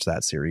reason to watch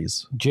that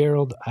series.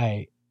 Gerald,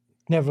 I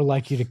never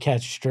like you to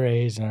catch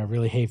strays, and I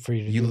really hate for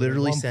you to You do it at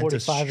literally sent a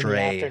 1:45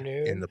 stray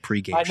afternoon. in the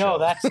pregame I know, show.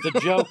 that's the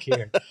joke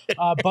here.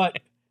 But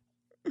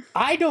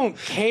I don't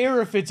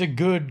care if it's a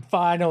good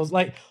finals.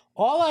 Like,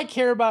 all I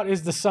care about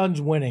is the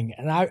Suns winning.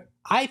 And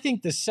I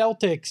think the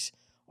Celtics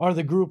are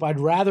the group I'd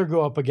rather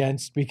go up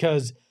against,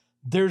 because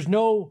there's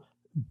no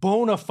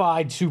bona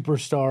fide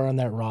superstar on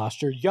that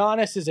roster.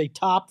 Giannis is a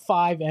top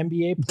 5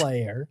 NBA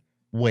player.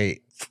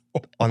 Wait,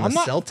 on the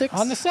Celtics?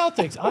 On the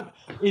Celtics.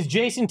 Is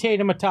Jason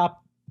Tatum a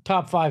top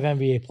 5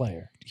 NBA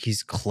player?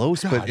 He's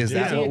close, but is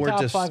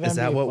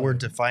that what we're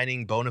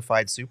defining bona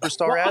fide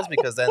superstar as?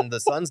 Because then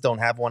the Suns don't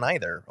have one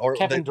either, or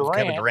Kevin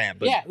Durant.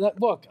 But yeah,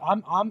 look,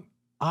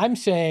 I'm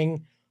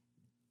saying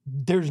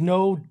there's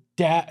no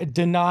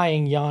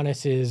denying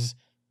Giannis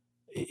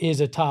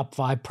is a top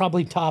 5,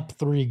 probably top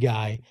 3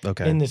 guy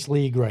in this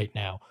league right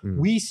now.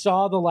 We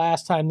saw the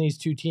last time these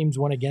two teams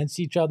went against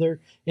each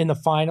other in the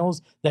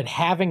finals that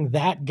having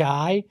that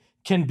guy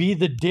can be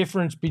the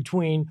difference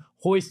between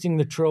hoisting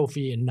the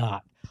trophy and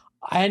not.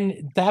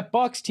 And that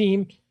Bucks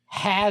team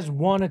has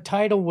won a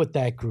title with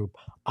that group.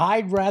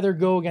 I'd rather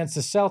go against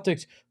the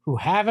Celtics, who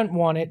haven't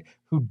won it,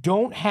 who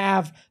don't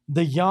have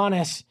the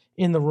Giannis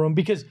in the room,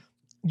 because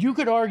you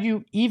could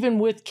argue even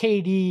with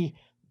KD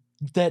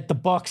that the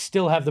Bucks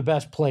still have the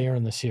best player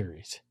in the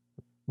series.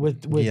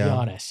 with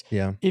Giannis.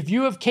 Yeah. If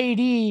you have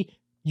KD,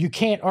 you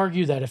can't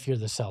argue that if you're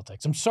the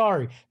Celtics. I'm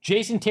sorry.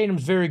 Jason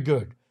Tatum's very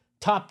good.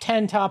 Top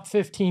 10, top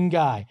 15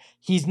 guy.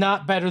 He's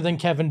not better than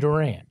Kevin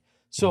Durant.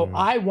 So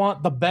I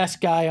want the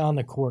best guy on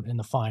the court in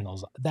the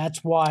finals.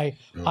 That's why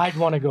I'd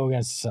want to go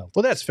against the Celtics.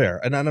 Well, that's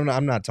fair. And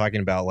I'm not talking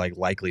about like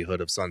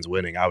likelihood of Suns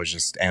winning. I was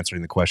just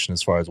answering the question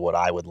as far as what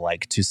I would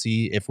like to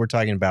see. If we're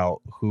talking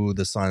about who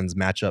the Suns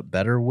match up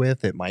better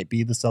with, it might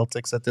be the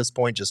Celtics at this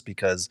point, just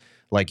because,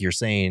 like you're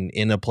saying,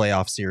 in a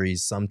playoff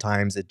series,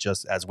 sometimes it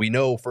just, as we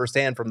know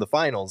firsthand from the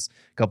finals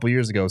a couple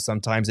years ago,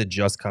 sometimes it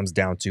just comes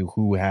down to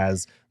who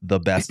has the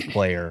best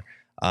player.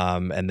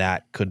 And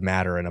that could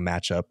matter in a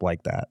matchup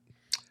like that.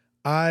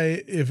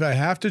 If I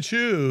have to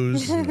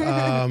choose,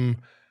 I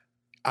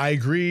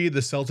agree the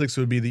Celtics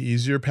would be the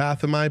easier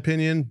path in my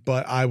opinion,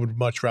 but I would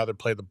much rather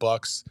play the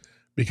Bucks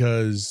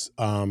because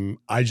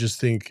I just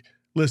think,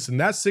 listen,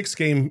 that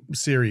 6-game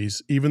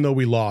series, even though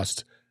we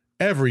lost,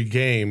 every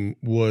game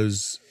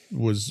was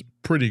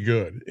pretty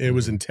good. It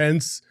was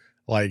intense.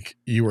 Like,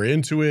 you were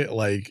into it.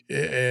 Like,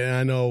 and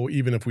I know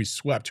even if we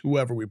swept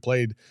whoever we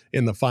played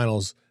in the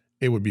finals,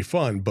 it would be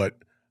fun. But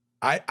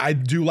I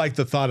do like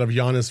the thought of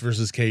Giannis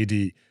versus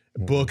KD.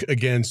 Book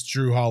against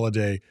Drew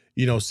Holiday,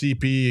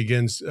 CP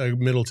against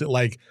Middleton.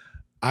 Like,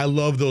 I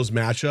love those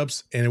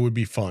matchups, and it would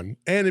be fun.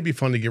 And it'd be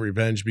fun to get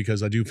revenge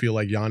because I do feel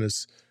like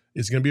Giannis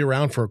is going to be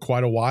around for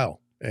quite a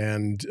while.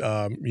 And,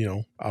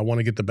 I want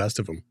to get the best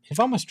of him. If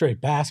I'm a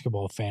straight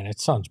basketball fan,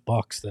 it's Suns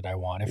Bucks that I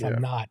want.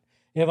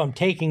 If I'm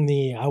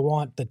taking I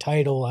want the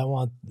title, I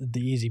want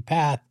the easy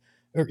path,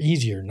 or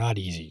easier, not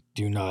easy.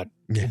 The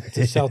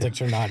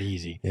Celtics are not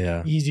easy.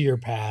 Yeah. Easier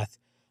path.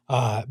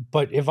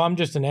 But if I'm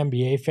just an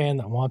NBA fan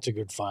that wants a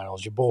good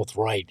finals, you're both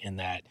right in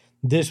that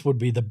this would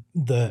be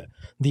the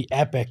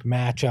epic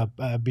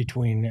matchup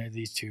between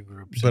these two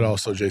groups. But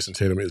also, Jason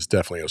Tatum is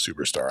definitely a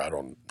superstar.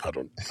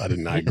 I did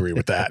not agree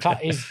with that.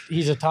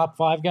 He's a top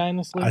 5 guy in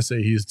this league. I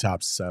say he's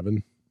top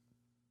 7.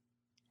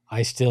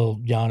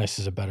 Giannis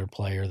is a better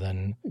player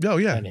than. Oh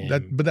yeah, than him.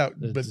 that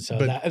was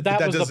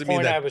the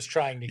point I was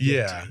trying to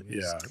get to.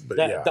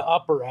 The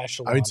upper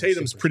echelon. I mean,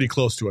 Tatum's pretty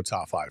close to a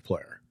top 5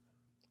 player.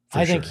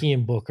 I think he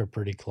and Book are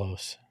pretty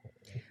close.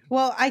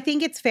 Well, I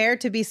think it's fair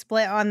to be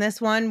split on this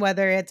one,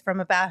 whether it's from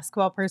a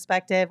basketball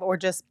perspective or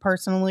just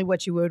personally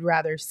what you would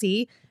rather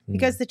see,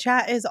 because the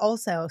chat is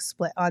also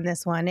split on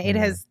this one. It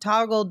has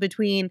toggled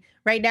between,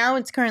 right now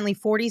it's currently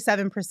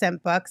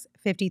 47% Bucks,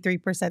 53%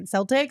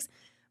 Celtics,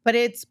 but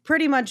it's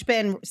pretty much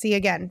been,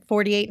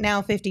 48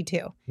 now,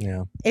 52.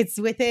 Yeah. It's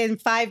within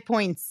 5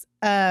 points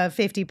of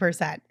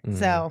 50%.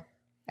 So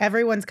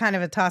everyone's kind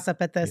of a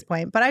toss-up at this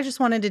point. But I just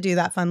wanted to do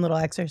that fun little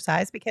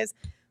exercise because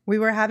we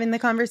were having the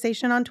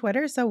conversation on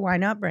Twitter, so why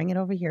not bring it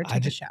over here to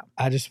the show?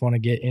 I just want to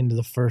get into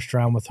the first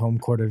round with home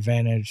court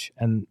advantage,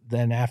 and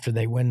then after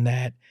they win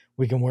that,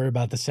 we can worry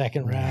about the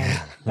second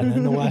round and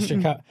then the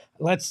Western Cup.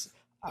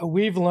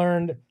 We've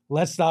learned,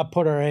 let's not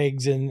put our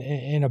eggs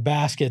in a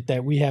basket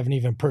that we haven't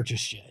even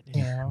purchased yet.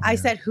 I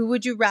said, who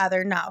would you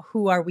rather? Not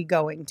who are we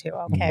going to?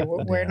 Okay,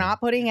 we're not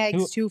putting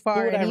eggs too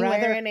far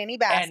anywhere in any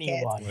basket.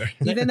 Anyone.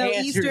 Even though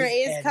Easter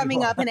is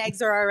coming up and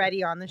eggs are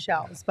already on the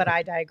shelves, but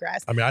I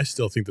digress. I mean, I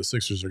still think the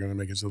Sixers are going to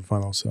make it to the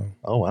finals. So.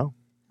 Oh, wow.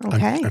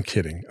 Okay. I'm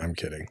kidding.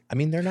 I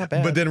mean, they're not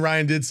bad. But then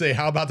Ryan did say,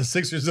 how about the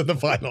Sixers in the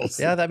finals?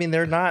 Yeah, I mean,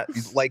 they're not,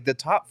 like, the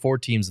top 4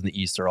 teams in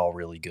the East are all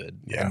really good.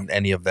 Yeah. And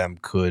any of them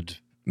could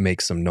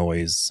make some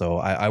noise. So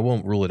I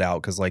won't rule it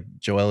out because, like,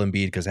 Joel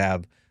Embiid could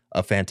have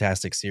a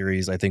fantastic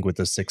series. I think with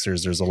the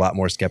Sixers, there's a lot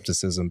more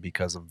skepticism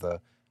because of the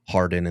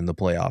Harden in the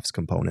playoffs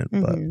component,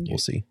 but we'll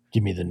see.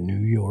 Give me the New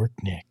York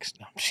Knicks.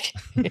 No, I'm just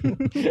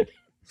kidding.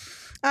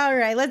 All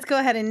right, let's go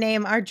ahead and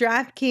name our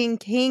DraftKings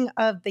King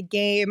of the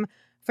Game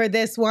for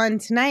this one.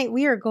 Tonight,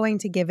 we are going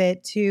to give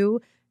it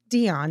to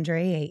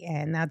DeAndre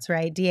Ayton. That's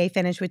right. DA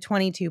finished with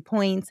 22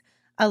 points,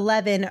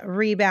 11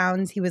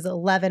 rebounds. He was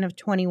 11 of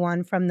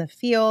 21 from the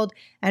field.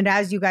 And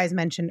as you guys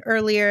mentioned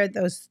earlier,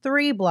 those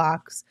 3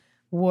 blocks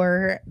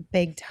were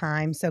big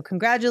time. So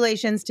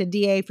congratulations to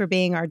DA for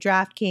being our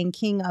DraftKings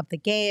King of the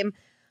Game.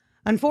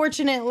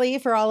 Unfortunately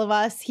for all of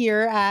us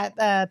here at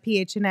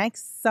PHNX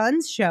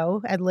Suns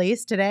show, at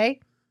least today,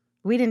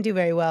 we didn't do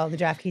very well in the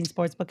DraftKings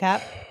Sportsbook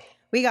app.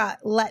 We got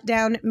let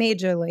down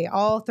majorly.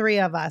 All 3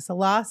 of us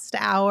lost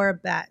our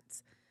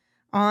bets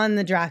on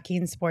the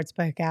DraftKings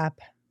Sportsbook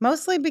app.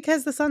 Mostly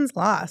because the Suns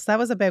lost. That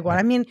was a big one.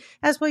 I mean,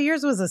 as well,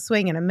 yours was a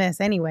swing and a miss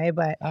anyway,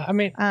 but...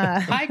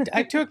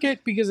 I took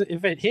it because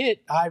if it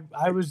hit,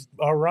 I was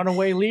a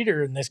runaway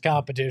leader in this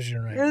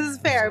competition right now. This is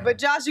fair, but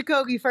Josh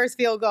Okogie first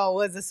field goal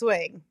was a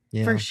swing,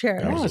 for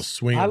sure. That was a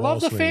swing. I love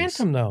the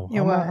Phantom, though.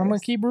 I'm going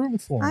to keep rooting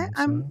for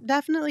him.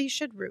 Definitely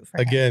should root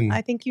for him.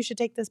 I think you should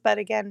take this bet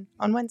again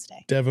on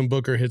Wednesday. Devin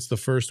Booker hits the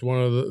first one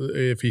of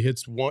if he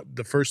hits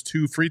the first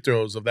 2 free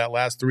throws of that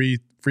last 3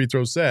 free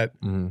throw set,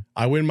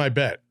 I win my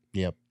bet.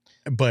 Yep.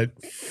 But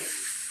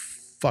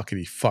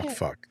fuckity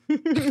fuck.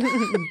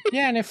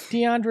 Yeah, and if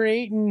DeAndre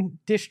Ayton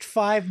dished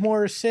 5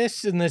 more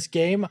assists in this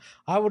game,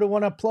 I would have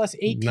won a plus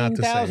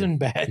 18,000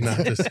 bet. Not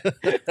the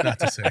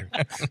same.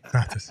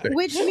 Not the same.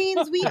 Which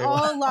means we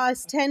all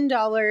lost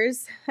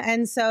 $10.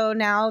 And so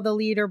now the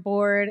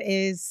leaderboard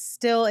is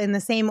still in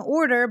the same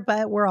order,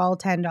 but we're all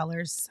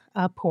 $10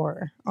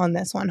 poorer on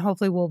this one.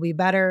 Hopefully we'll be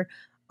better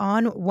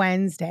on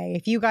Wednesday.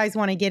 If you guys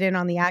want to get in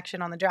on the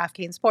action on the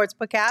DraftKings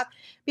Sportsbook app,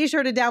 be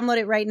sure to download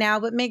it right now,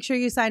 but make sure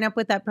you sign up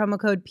with that promo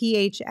code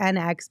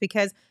PHNX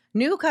because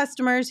new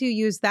customers who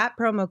use that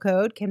promo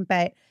code can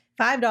bet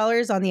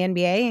 $5 on the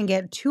NBA and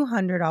get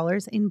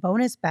 $200 in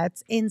bonus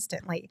bets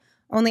instantly.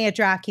 Only at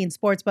DraftKings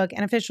Sportsbook,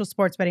 an official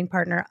sports betting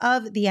partner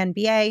of the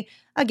NBA.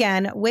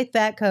 Again, with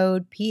that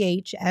code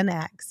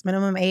PHNX.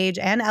 Minimum age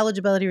and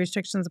eligibility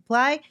restrictions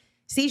apply.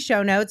 See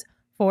show notes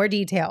for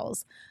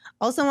details.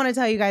 Also want to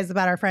tell you guys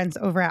about our friends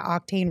over at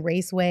Octane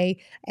Raceway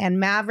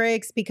and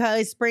Mavericks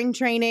because spring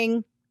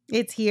training,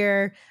 it's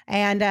here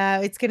and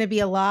it's going to be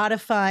a lot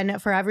of fun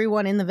for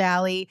everyone in the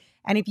Valley.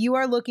 And if you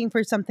are looking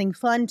for something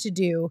fun to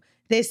do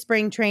this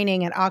spring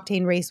training at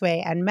Octane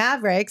Raceway and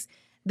Mavericks,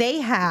 they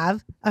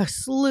have a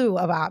slew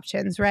of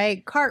options,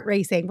 right? Kart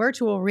racing,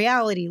 virtual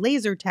reality,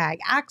 laser tag,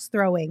 axe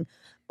throwing,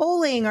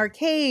 bowling,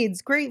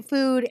 arcades, great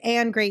food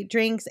and great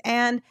drinks.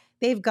 And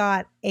they've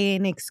got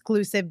an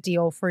exclusive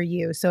deal for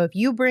you. So if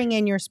you bring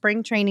in your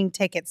spring training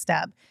ticket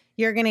stub,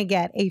 you're going to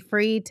get a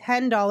free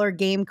 $10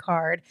 game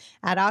card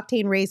at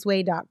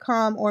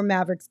octaneraceway.com or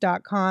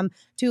mavericks.com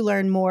to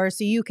learn more.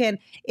 So you can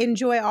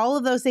enjoy all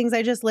of those things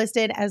I just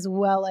listed as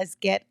well as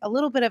get a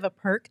little bit of a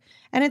perk.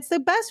 And it's the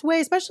best way,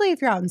 especially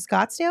if you're out in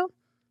Scottsdale,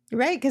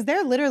 right? Because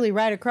they're literally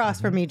right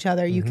across from each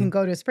other. You can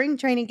go to a spring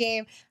training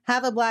game,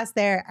 have a blast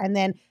there, and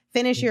then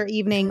finish your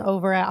evening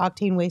over at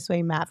Octane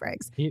Raceway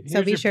Mavericks.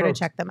 So be sure to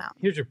check them out.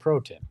 Here's your pro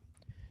tip.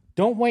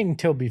 Don't wait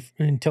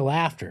until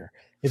after.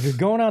 If you're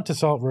going out to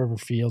Salt River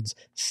Fields,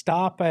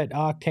 stop at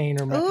Octane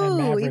or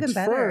Mavericks even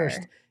better. first.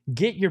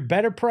 Get your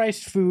better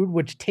priced food,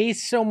 which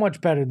tastes so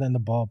much better than the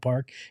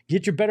ballpark.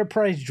 Get your better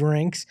priced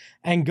drinks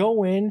and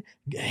go in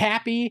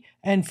happy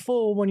and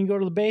full when you go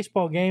to the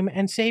baseball game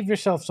and save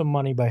yourself some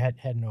money by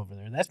heading over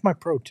there. That's my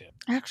pro tip.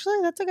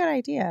 Actually, that's a good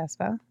idea,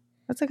 Espo.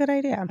 That's a good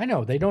idea. I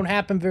know they don't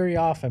happen very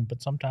often,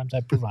 but sometimes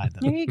I provide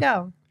them. There you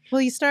go. Well,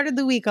 you started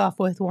the week off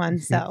with one,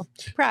 so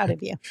proud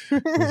of you.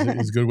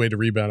 It's a good way to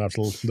rebound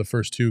after the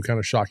first two kind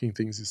of shocking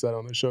things you said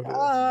on the show today.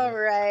 All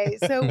right.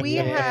 So we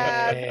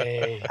have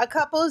a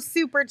couple of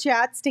super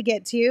chats to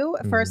get to.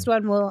 First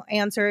one we'll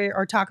answer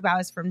or talk about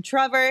is from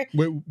Trevor.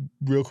 Wait,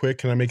 real quick,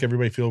 can I make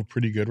everybody feel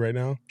pretty good right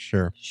now?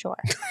 Sure.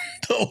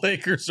 The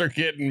Lakers are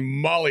getting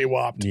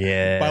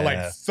mollywopped by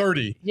like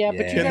 30. Yeah,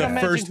 but you in gotta the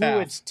mention first who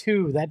half. it's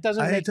to. That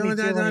doesn't make me feel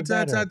any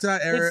better. It's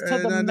to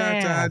the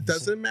Mavs.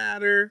 Doesn't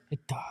matter.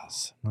 It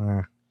does.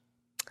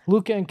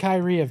 Luka and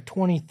Kyrie have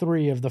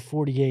 23 of the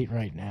 48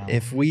 right now.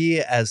 If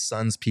we as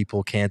Suns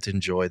people can't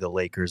enjoy the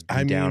Lakers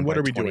being down what by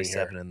are we doing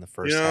 27 here? in the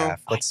first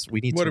half, we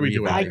need what to are we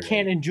doing I here?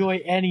 can't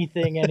enjoy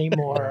anything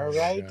anymore, all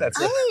right? That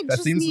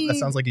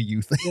sounds like a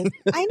you thing.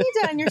 I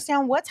need to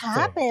understand what's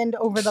happened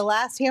over the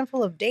last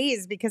handful of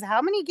days because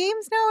how many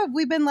games now have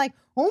we been like,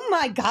 oh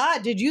my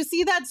God, did you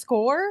see that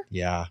score?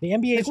 Yeah. The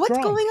NBA is What's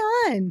drunk. going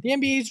on? The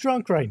NBA is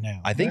drunk right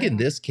now. I think in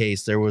this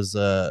case there was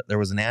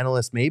an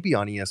analyst maybe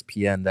on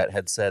ESPN that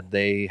had said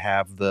they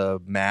have the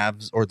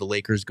Mavs or the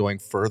Lakers going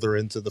further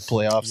into the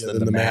playoffs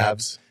than the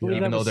Mavs, Well,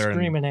 even that though was they're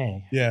screaming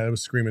A. Yeah, it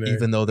was screaming.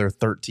 even though they're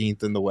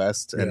 13th in the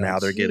West, and now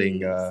they're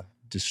getting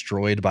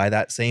destroyed by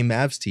that same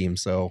Mavs team.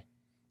 So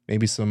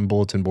maybe some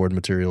bulletin board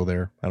material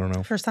there. I don't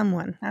know. For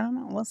someone. I don't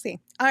know. We'll see.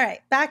 All right.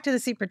 Back to the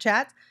super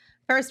chats.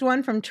 First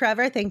one from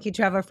Trevor. Thank you,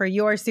 Trevor, for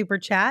your super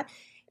chat.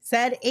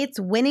 Said, it's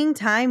winning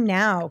time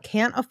now.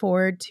 Can't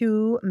afford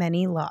too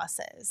many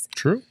losses.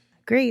 True.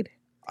 Agreed.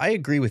 I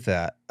agree with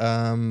that.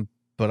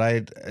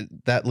 But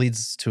that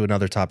leads to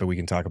another topic we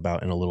can talk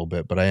about in a little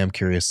bit. But I am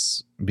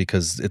curious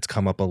because it's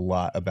come up a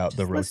lot about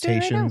the Let's do it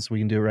right rotations. We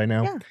can do it right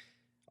now. Yeah.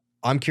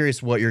 I'm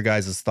curious what your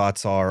guys'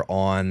 thoughts are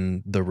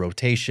on the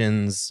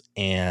rotations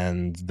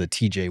and the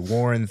TJ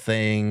Warren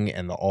thing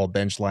and the all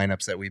bench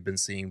lineups that we've been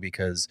seeing,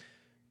 because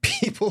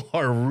people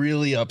are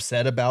really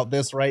upset about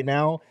this right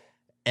now.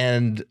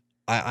 And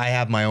I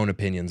have my own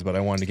opinions, but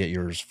I wanted to get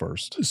yours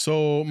first.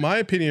 So my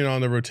opinion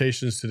on the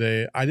rotations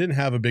today, I didn't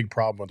have a big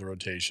problem with the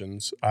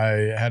rotations.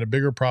 I had a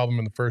bigger problem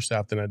in the first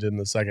half than I did in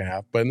the second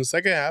half. But in the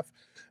second half,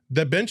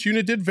 the bench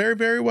unit did very,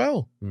 very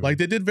well. Like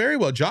they did very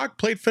well. Jock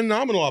played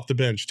phenomenal off the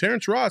bench.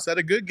 Terrence Ross had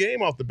a good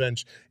game off the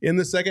bench in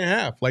the second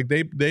half. Like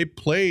they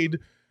played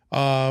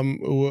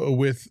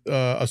with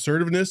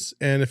assertiveness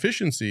and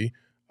efficiency.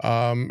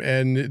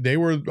 And they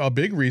were a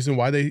big reason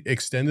why they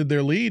extended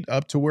their lead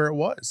up to where it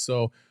was.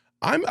 So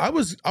I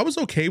was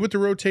okay with the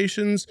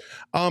rotations.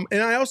 And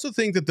I also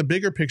think that the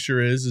bigger picture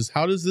is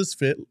how does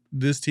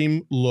this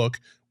team look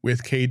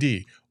with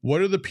KD? What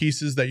are the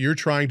pieces that you're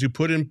trying to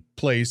put in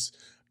place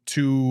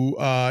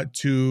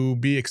to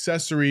be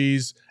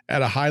accessories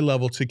at a high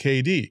level to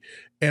KD?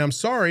 And I'm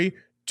sorry,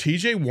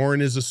 TJ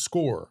Warren is a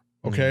scorer.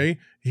 Okay,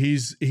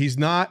 he's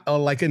not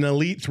like an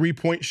elite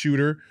 3-point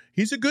shooter.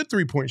 He's a good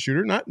 3-point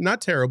shooter,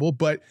 not terrible,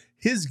 but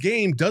his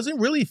game doesn't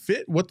really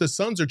fit what the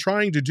Suns are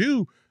trying to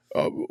do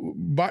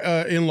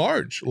in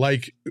large.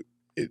 Like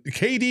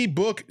KD,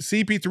 Book,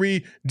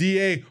 CP3,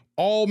 DA,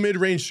 all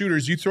mid-range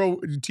shooters. You throw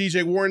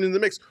TJ Warren in the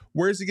mix.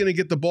 Where is he going to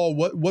get the ball?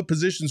 What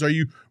positions are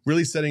you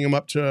really setting him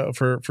up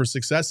for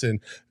success in?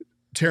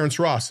 Terrence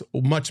Ross,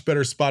 much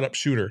better spot-up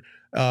shooter.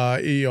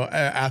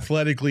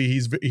 Athletically,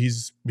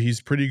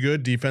 he's pretty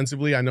good.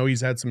 Defensively, I know he's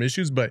had some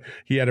issues, but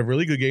he had a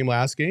really good game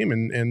last game,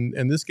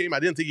 and this game, I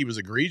didn't think he was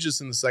egregious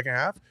in the second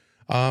half.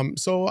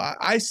 So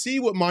I see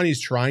what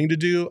Monty's trying to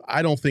do.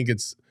 I don't think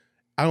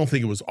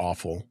it was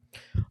awful.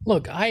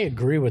 Look, I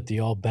agree with the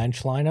all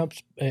bench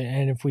lineups,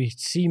 and if we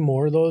see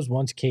more of those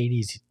once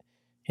Katie's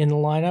in the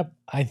lineup,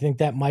 I think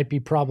that might be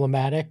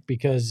problematic,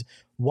 because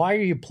why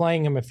are you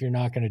playing him if you're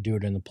not going to do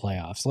it in the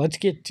playoffs? Let's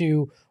get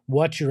to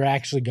what you're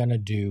actually going to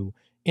do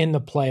in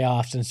the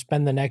playoffs and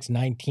spend the next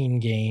 19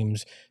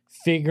 games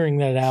figuring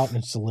that out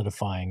and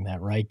solidifying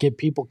that, right? Get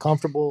people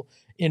comfortable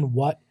in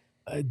what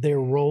their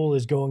role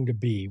is going to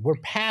be. We're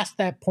past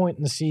that point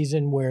in the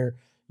season where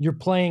you're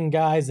playing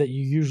guys that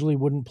you usually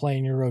wouldn't play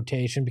in your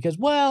rotation because,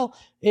 well,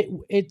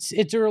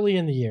 it's early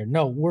in the year.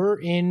 No, we're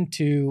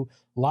into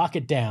lock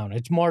it down.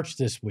 It's March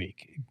this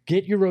week.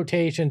 Get your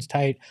rotations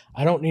tight.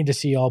 I don't need to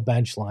see all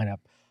bench lineup.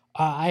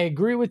 I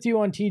agree with you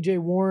on TJ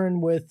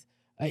Warren with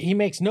he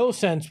makes no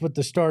sense with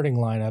the starting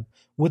lineup.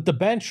 With the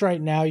bench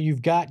right now,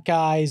 you've got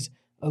guys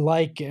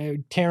like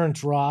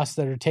Terrence Ross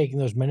that are taking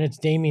those minutes.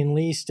 Damian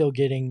Lee still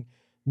getting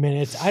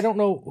minutes. I don't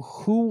know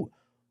who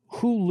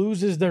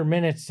loses their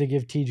minutes to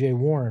give TJ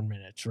Warren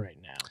minutes right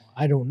now.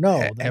 I don't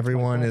know.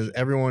 Everyone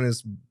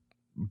is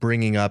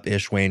bringing up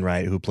Ish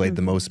Wainwright, who played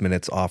the most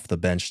minutes off the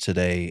bench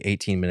today,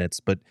 18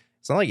 minutes. But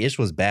it's not like Ish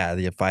was bad.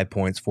 He had 5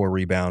 points, 4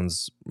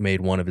 rebounds,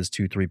 made one of his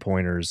 2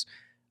 3-pointers.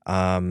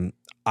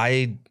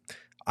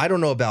 I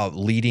don't know about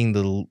leading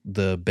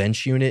the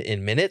bench unit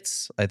in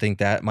minutes. I think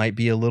that might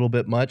be a little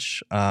bit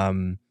much.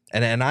 And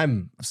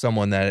I'm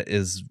someone that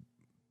is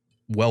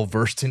well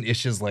versed in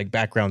Ish's like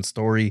background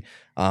story.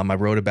 I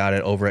wrote about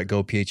it over at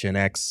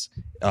GoPHNX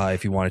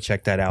if you want to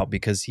check that out,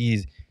 because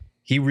he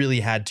really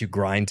had to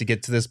grind to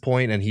get to this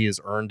point, and he has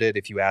earned it.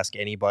 If you ask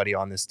anybody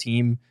on this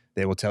team,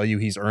 they will tell you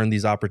he's earned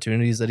these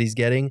opportunities that he's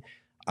getting.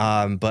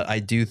 But I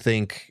do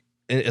think,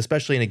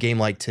 especially in a game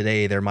like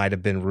today, there might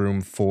have been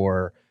room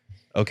for,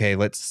 okay,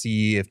 let's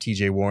see if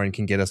TJ Warren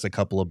can get us a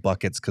couple of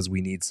buckets because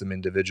we need some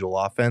individual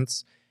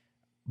offense.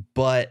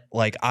 But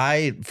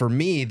for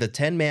me, the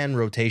 10-man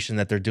rotation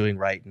that they're doing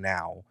right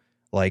now,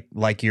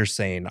 like you're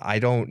saying, I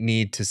don't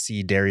need to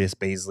see Darius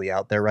Bazley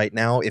out there right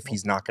now if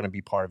he's not going to be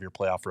part of your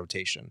playoff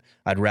rotation.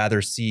 I'd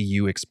rather see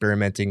you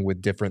experimenting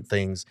with different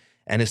things.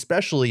 And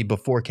especially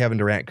before Kevin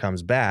Durant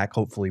comes back,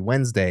 hopefully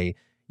Wednesday,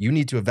 you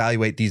need to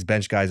evaluate these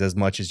bench guys as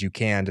much as you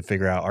can to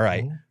figure out, all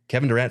right,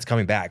 Kevin Durant's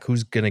coming back.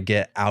 Who's going to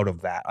get out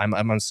of that?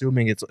 I'm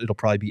assuming it'll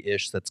probably be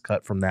Ish that's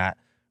cut from that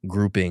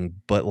grouping.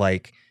 But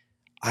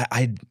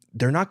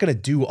they're not going to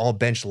do all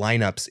bench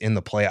lineups in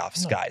the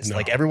playoffs, guys.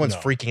 Everyone's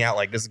freaking out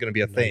like this is going to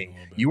be a thing.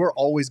 You are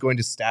always going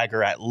to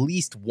stagger at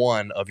least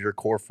one of your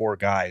core 4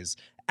 guys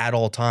at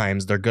all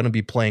times. They're going to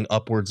be playing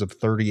upwards of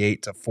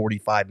 38 to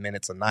 45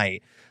 minutes a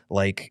night.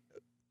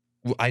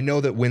 I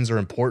know that wins are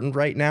important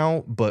right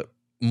now, but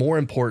more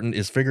important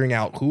is figuring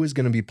out who is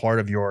going to be part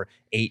of your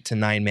 8 to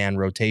 9-man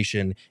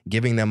rotation,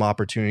 giving them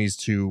opportunities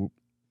to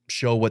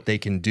show what they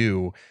can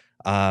do.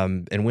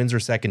 And wins are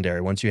secondary.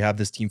 Once you have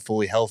this team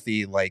fully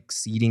healthy,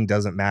 seeding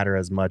doesn't matter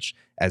as much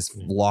as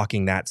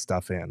locking that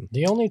stuff in.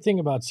 The only thing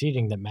about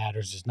seeding that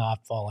matters is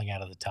not falling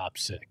out of the top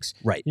 6.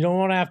 Right. You don't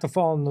want to have to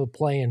fall into the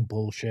play-in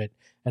bullshit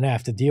and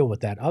have to deal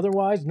with that.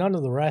 Otherwise, none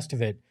of the rest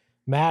of it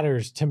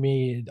matters to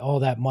me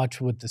all that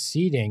much with the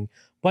seeding.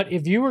 But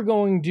if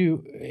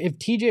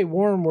TJ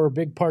Warren were a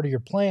big part of your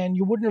plan,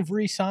 you wouldn't have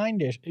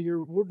re-signed Ish.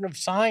 You wouldn't have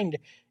signed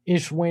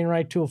Ish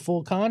Wainwright to a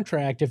full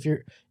contract. If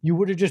you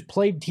would have just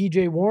played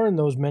TJ Warren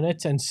those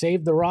minutes and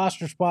saved the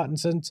roster spot,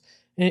 and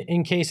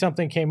in case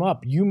something came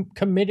up, you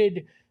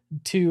committed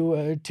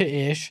to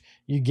Ish.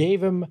 You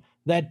gave him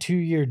that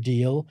 2-year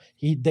deal.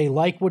 They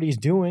like what he's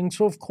doing,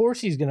 so of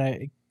course he's going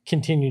to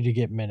continue to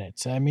get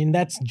minutes. I mean,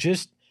 that's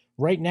just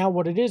right now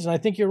what it is. And I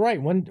think you're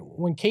right. When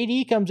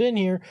KD comes in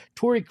here,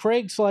 Torrey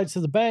Craig slides to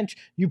the bench,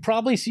 you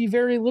probably see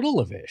very little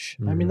of Ish.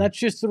 I mean, that's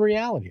just the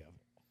reality of it.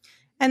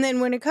 And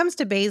then when it comes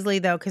to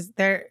Bazley, though, because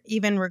they're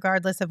even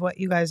regardless of what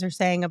you guys are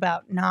saying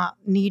about not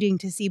needing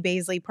to see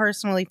Bazley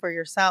personally for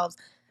yourselves,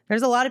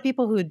 there's a lot of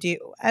people who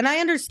do. And I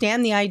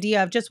understand the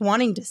idea of just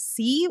wanting to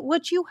see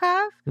what you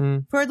have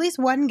for at least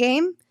one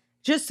game,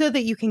 just so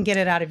that you can get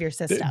it out of your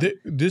system.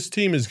 This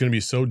team is going to be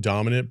so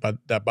dominant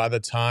that by the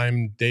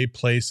time they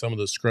play some of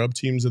the scrub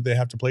teams that they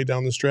have to play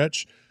down the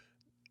stretch,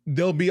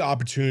 there'll be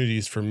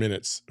opportunities for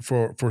minutes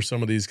for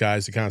some of these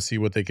guys to kind of see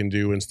what they can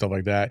do and stuff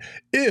like that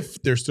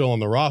if they're still on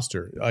the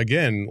roster.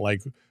 Again,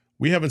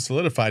 we haven't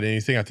solidified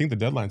anything. I think the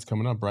deadline's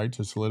coming up, right,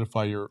 to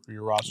solidify your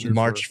roster.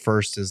 March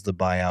 1st is the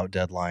buyout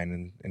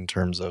deadline in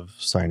terms of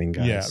signing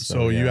guys. Yeah,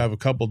 so you have a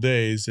couple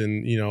days,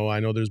 and I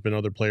know there's been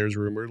other players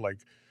rumored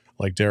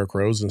like Derrick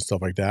Rose and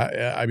stuff like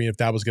that. I mean, if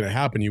that was going to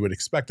happen, you would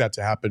expect that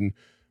to happen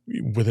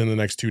within the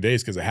next 2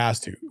 days because it has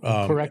to.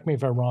 Correct me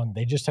if I'm wrong.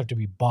 They just have to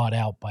be bought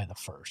out by the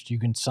 1st. You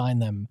can sign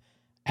them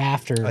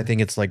after. I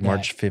think it's like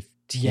March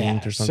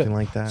 15th or something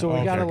like that. So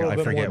we got a little bit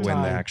more time. I forget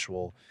when the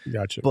actual.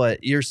 Gotcha.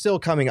 But you're still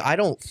coming. I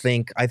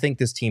think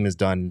this team is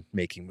done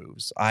making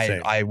moves.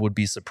 I would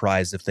be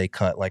surprised if they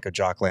cut like a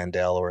Jock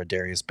Landale or a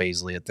Darius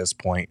Baisley at this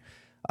point.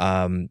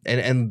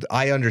 And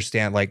I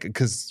understand, like,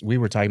 because we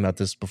were talking about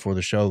this before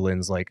the show,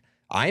 Lynn's like,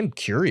 I'm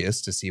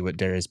curious to see what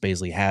Darius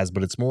Baisley has,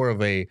 but it's more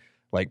of a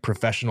like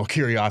professional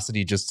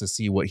curiosity just to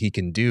see what he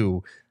can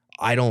do.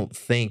 I don't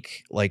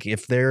think like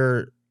if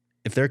they're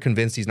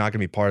convinced he's not going to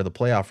be part of the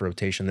playoff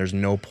rotation, there's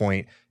no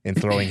point in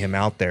throwing him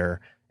out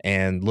there.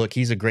 And look,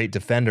 he's a great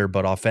defender,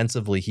 but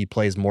offensively he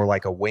plays more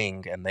like a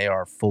wing, and they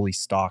are fully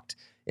stocked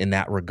in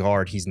that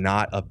regard. He's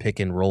not a pick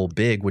and roll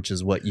big, which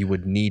is what you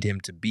would need him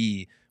to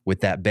be with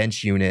that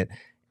bench unit.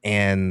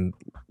 And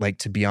like,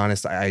 to be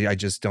honest, I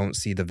just don't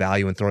see the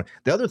value in throwing.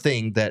 The other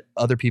thing that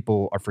other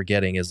people are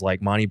forgetting is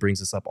like Monty brings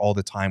this up all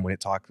the time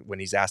when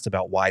he's asked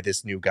about why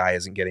this new guy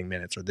isn't getting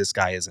minutes or this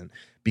guy isn't,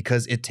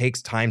 because it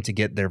takes time to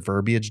get their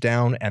verbiage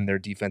down and their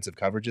defensive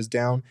coverages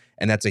down.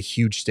 And that's a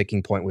huge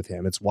sticking point with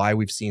him. It's why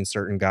we've seen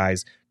certain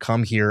guys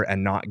come here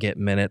and not get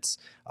minutes.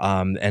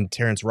 And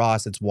Terrence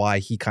Ross, it's why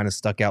he kind of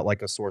stuck out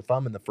like a sore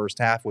thumb in the first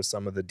half with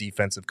some of the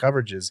defensive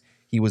coverages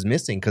he was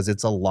missing, because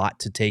it's a lot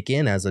to take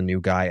in as a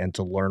new guy and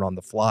to learn on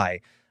the fly.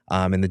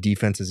 And the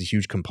defense is a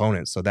huge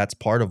component. So that's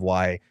part of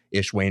why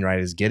Ish Wainwright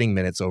is getting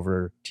minutes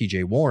over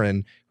TJ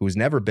Warren, who's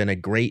never been a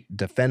great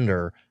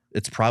defender.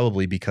 It's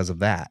probably because of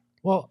that.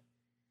 Well,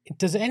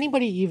 does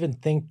anybody even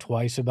think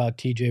twice about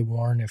TJ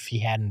Warren if he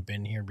hadn't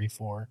been here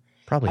before?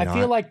 Probably not. I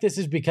feel like this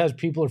is because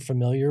people are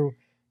familiar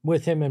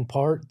with him in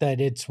part, that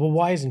it's, well,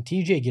 why isn't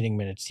TJ getting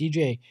minutes?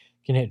 TJ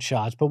can hit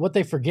shots. But what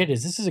they forget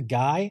is this is a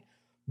guy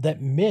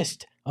that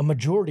missed a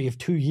majority of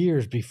 2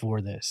 years before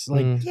this.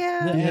 Like,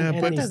 but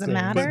it doesn't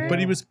matter. But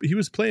he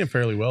was playing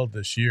fairly well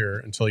this year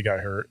until he got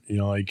hurt.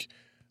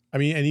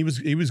 And he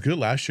was good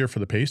last year for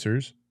the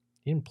Pacers.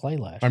 He didn't play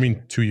last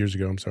year. 2 years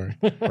ago, I'm sorry.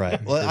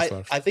 Right.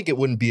 Well, I think it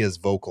wouldn't be as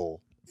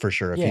vocal for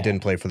sure if he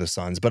didn't play for the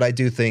Suns. But I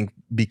do think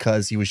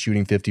because he was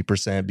shooting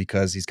 50%,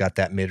 because he's got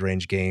that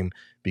mid-range game,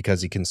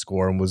 because he can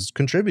score and was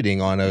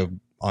contributing on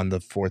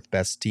the fourth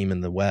best team in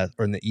the West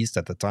or in the East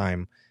at the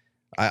time.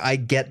 I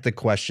get the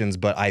questions,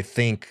 but I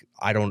think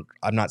I'm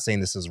not saying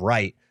this is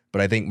right,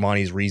 but I think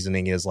Monty's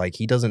reasoning is like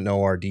he doesn't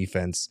know our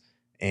defense,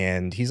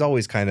 and he's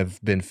always kind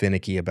of been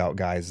finicky about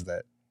guys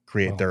that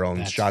create their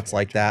own shots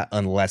like that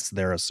unless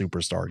they're a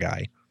superstar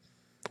guy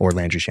or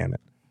Landry Shamet.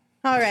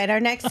 All right, our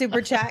next super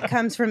chat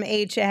comes from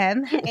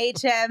HM.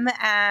 HM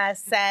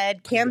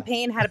said,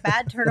 Campaign had a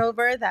bad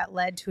turnover that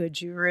led to a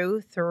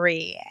Drew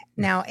 3.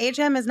 Now,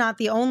 HM is not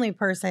the only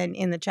person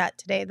in the chat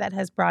today that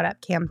has brought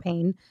up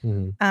Campaign.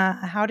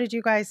 How did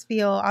you guys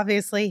feel?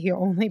 Obviously, he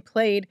only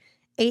played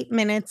 8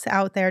 minutes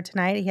out there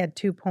tonight. He had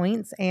 2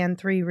 points and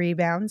 3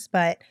 rebounds,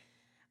 but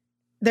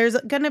there's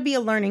going to be a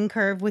learning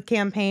curve with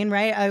Campaign,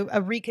 right?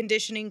 A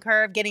reconditioning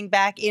curve, getting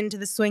back into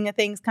the swing of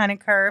things kind of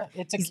curve.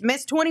 He's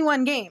missed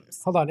 21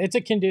 games. Hold on. It's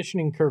a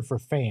conditioning curve for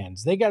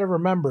fans. They got to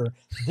remember,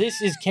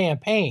 this is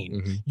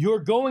Campaign. You're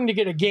going to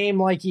get a game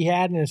like he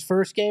had in his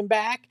first game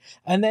back,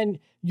 and then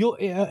you'll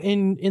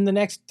in the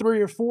next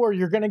 3 or 4,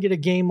 you're going to get a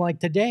game like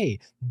today.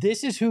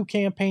 This is who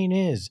Campaign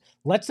is.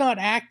 Let's not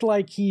act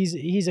like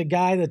he's a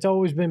guy that's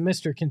always been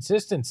Mr.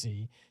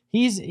 Consistency.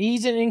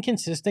 He's an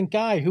inconsistent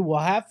guy who will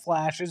have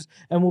flashes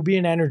and will be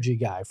an energy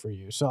guy for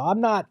you. So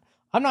I'm not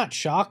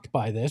shocked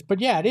by this,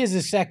 but yeah, it is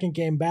his second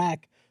game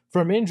back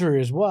from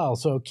injury as well.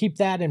 So keep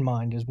that in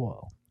mind as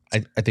well.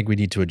 I think we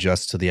need to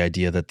adjust to the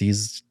idea that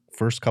these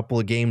first couple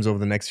of games over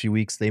the next few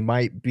weeks, they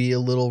might be a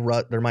little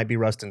there might be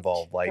rust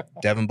involved, like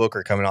Devin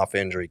Booker coming off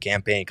injury,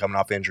 Campaign coming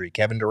off injury,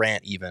 Kevin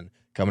Durant even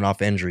coming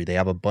off injury. They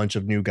have a bunch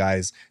of new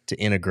guys to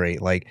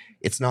integrate. Like,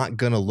 it's not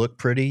going to look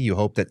pretty. You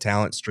hope that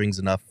talent strings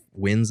enough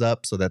wins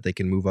up so that they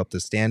can move up the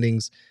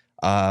standings.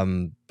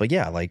 But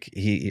yeah, like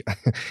he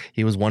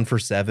was 1 for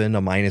 7,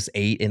 a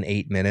 -8 in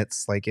 8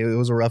 minutes. Like, it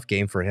was a rough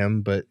game for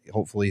him, but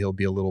hopefully he'll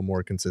be a little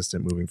more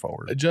consistent moving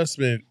forward.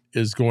 Adjustment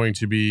is going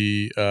to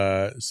be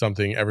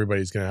something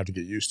everybody's going to have to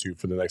get used to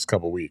for the next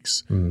couple of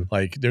weeks.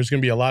 Like, there's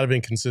going to be a lot of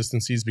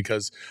inconsistencies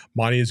because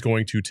Monty is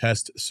going to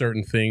test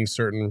certain things,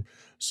 certain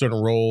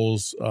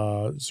roles,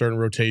 certain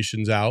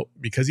rotations out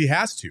because he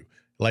has to.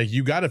 Like,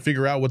 you got to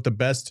figure out what the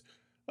best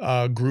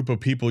group of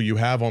people you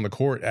have on the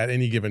court at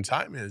any given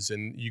time is.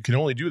 And you can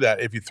only do that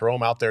if you throw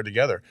them out there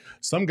together.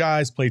 Some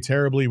guys play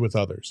terribly with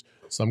others.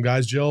 Some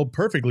guys gel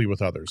perfectly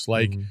with others.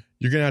 Like,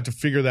 you're going to have to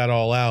figure that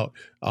all out.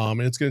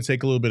 And it's going to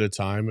take a little bit of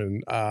time.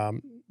 And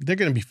they're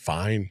going to be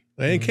fine.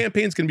 And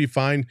Campaign's going to be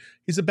fine.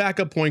 He's a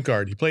backup point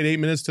guard. He played 8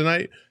 minutes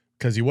tonight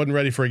because he wasn't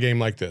ready for a game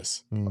like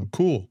this.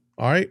 Cool.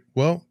 All right.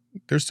 Well,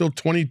 there's still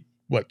 21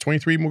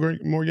 23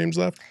 more games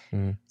left?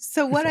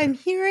 So what I'm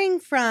hearing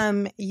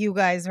from you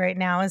guys right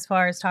now, as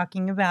far as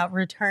talking about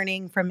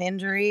returning from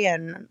injury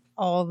and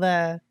all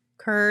the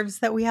curves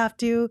that we have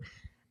to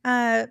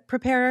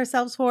prepare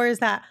ourselves for, is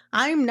that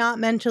I'm not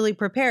mentally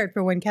prepared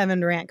for when Kevin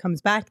Durant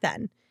comes back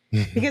then.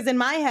 Because in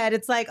my head,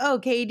 it's like, oh,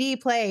 KD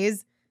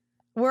plays.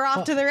 We're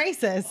off to the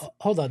races.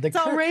 Hold on. It's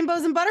all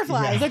rainbows and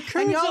butterflies. The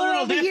curve's y'all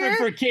a little different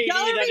for KD Y'all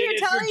over than here it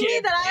is for telling me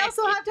that I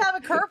also have to have a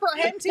curve for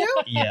him too?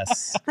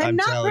 Yes. I'm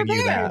not telling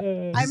you prepared.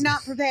 that. I'm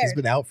not prepared. He's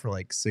been out for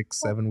like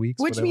 6-7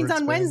 weeks. Which whatever means it's on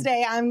been.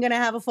 Wednesday, I'm going to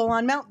have a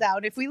full-on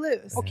meltdown if we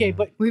lose. Okay,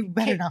 but We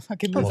better not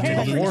fucking lose. Well, Okay.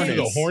 to the To Hornets.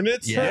 the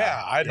Hornets?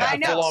 Yeah. I'd I have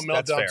know. full on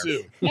That's meltdown fair.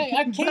 too. a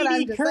I'm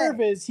KD just curve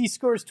saying. is he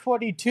scores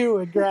 22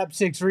 and grabs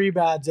 6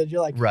 rebounds, and you're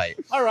like, Right.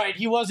 all right,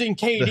 he wasn't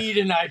KD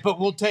tonight, but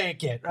we'll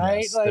take it,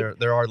 right? Yes,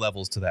 there are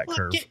levels to that look,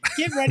 curve.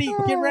 get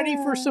ready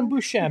for some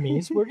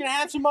Buscemi's. We're gonna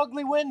have some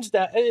ugly wins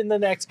in the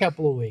next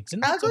couple of weeks.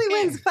 And that's Ugly okay.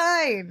 wins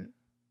fine.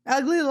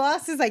 Ugly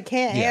losses I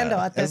can't handle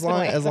at this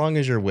point. As long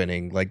as you're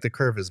winning, like the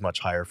curve is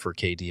much higher for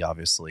KD,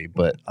 obviously.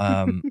 But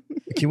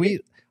can we?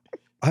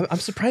 I'm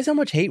surprised how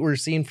much hate we're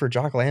seeing for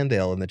Jock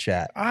Landale in the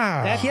chat.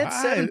 He had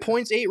 7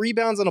 points, 8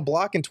 rebounds on a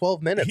block in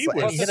 12 minutes. He and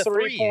was he hit a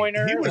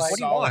three-pointer. He was What do you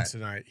solid want?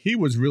 tonight. He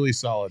was really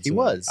solid. He tonight.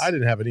 was. I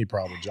didn't have any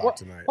problem with Jock Well,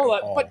 tonight. hold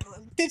at on, all. but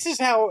this is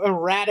how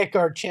erratic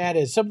our chat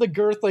is. Some of the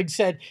Girthlings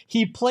said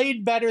he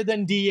played better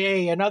than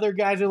DA, and other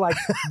guys are like,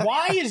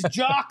 "Why is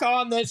Jock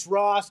on this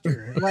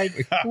roster?"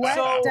 Like, What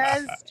so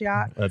does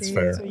Jock That's do?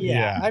 fair. So,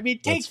 yeah. I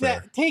mean, That's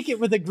take it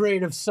with a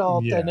grain of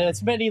salt Yeah. and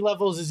as many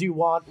levels as you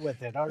want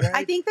with it. All right.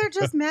 I think they're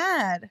just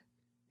mad.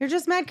 They're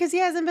just mad because he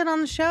hasn't been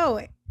on the show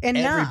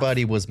enough.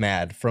 Everybody was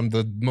mad from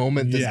the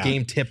moment this Yeah.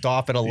 game tipped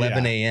off at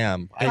 11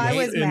 a.m. I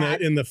was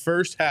mad. In the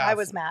first half. I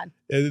was mad.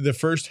 In the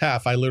first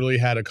half, I literally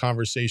had a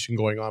conversation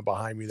going on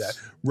behind me that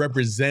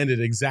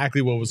represented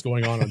exactly what was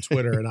going on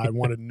Twitter, and I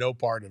wanted no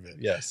part of it.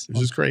 Yes. It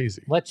was just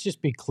crazy. Let's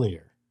just be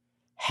clear.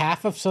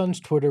 Half of Sun's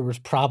Twitter was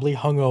probably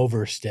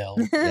hungover still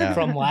Yeah.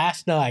 from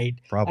last night,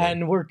 Probably.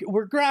 and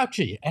we're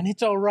grouchy, and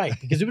it's all right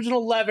because it was an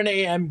 11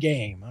 a.m.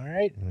 game. All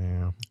right.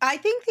 Yeah. I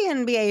think the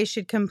NBA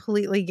should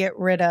completely get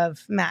rid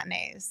of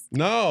matinees.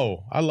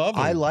 No, I love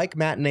them. I like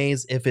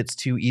matinees if it's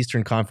two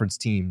Eastern Conference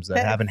teams that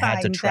That's haven't had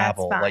to fine, that's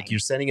travel. fine. Like you're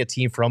sending a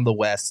team from the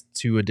West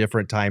to a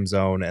different time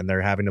zone and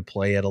they're having to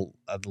play at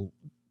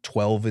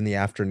 12 in the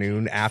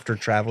afternoon after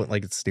traveling.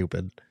 Like it's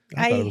stupid.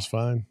 I thought I it was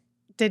fine.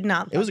 did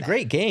not. It was a love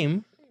great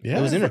game. Yeah.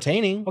 It was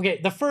entertaining. Okay,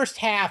 the first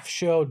half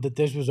showed that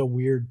this was a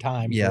weird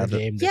time Yeah, for a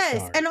game to Yes,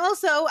 start. and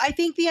also I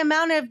think the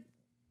amount of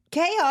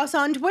chaos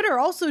on Twitter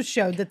also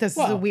showed that this is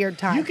a Well, weird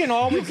time. you can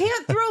always You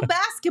can't throw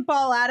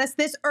basketball at us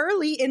this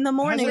early in the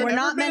morning. there We're ever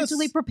not been a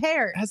mentally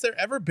prepared. Has there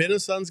ever been a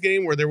Suns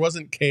game where there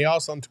wasn't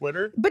chaos on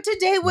Twitter? But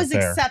today was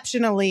Fair.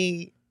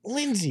 exceptionally.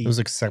 Lindsay, It was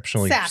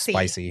exceptionally Sassy.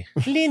 spicy.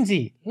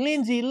 Lindsay.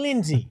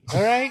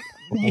 All right,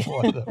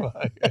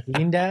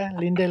 Linda.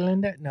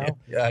 No,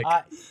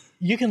 Yeah,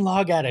 you can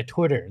log out of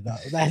Twitter though.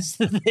 That's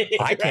the thing.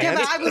 I can. Yeah,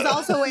 but I was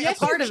also Yes, a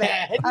part you of it.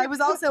 can. I was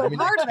also a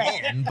part of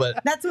it. can,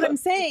 but That's what I'm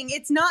saying.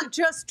 It's not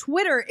just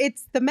Twitter.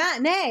 It's the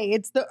matinee.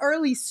 It's the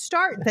early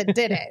start that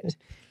did it.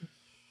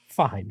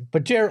 Fine,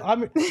 but Jared,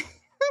 I'm it's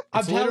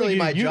telling literally you,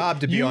 my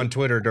job to be you- on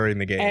Twitter during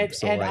the game. And,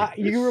 so and like,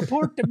 you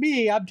report to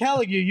me. I'm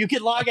telling you, you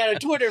can log out of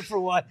Twitter for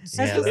once.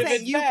 I was Yeah, just If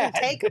saying it's you can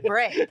bad. take a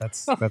break.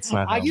 that's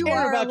not I how You care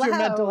are about your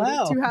mental allowed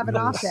health. to have an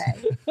off day.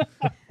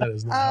 That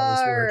is not how All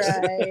this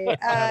works. right.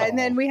 And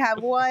then we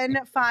have one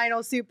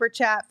final super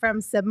chat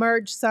from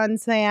Submerged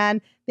Suns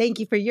fan. Thank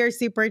you for your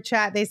super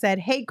chat. They said,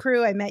 "Hey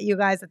crew, I met you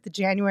guys at the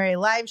January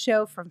live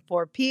show from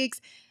Four Peaks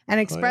and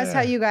expressed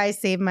how yeah. you guys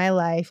saved my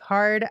life.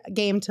 Hard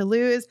game to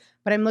lose,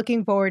 but I'm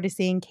looking forward to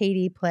seeing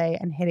KD play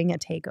and hitting a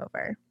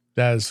takeover."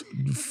 That is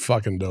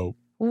fucking dope.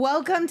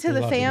 Welcome to the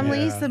Love it.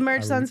 family, Yeah,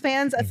 Submerged I Suns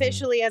fans,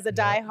 officially as a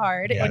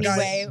diehard. Yes.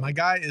 Anyway, My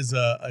guy is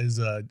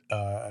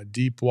a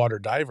deep water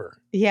diver.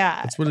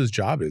 yeah, That's what his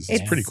job is.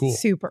 It's pretty cool.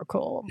 super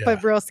cool, Yeah.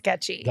 but real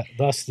sketchy.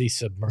 Thus the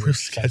submerged. Real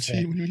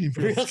sketchy. What do you mean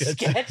Real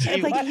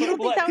sketchy. Like, you don't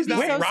think that would He's be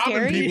not so robbing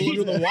scary? people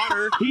into the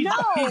water.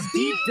 No,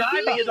 deep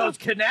diving in those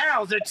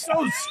canals. It's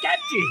so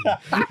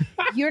sketchy.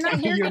 You're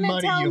Your gonna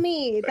money, tell you-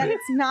 me that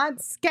it's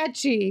not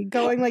sketchy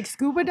going like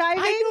scuba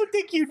diving? I don't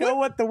think you know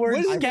what the word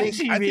What is-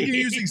 sketchy I think you're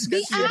means. using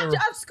the sketchy. act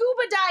of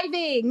scuba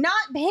diving, not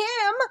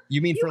him.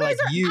 You mean You for guys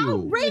like are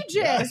you?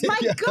 outrageous. My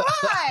Yeah.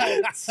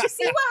 God. You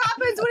see what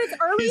happens when it's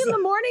early He's in the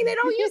morning? They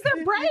don't use their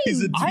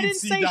He's a brains. I deep didn't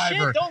sea say diver.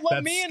 shit. Don't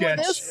let That's me in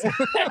with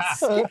sketch.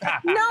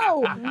 this.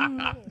 No.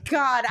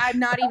 God, I'm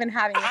not even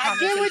having a I get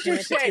conversation what you're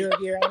with the two saying.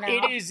 of you right now.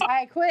 It is-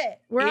 I quit.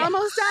 We're Yeah.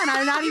 almost done.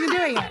 I'm not even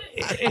doing it.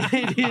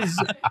 It is.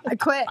 I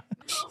quit.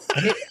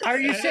 Are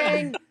you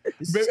saying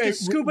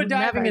scuba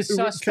diving is Can-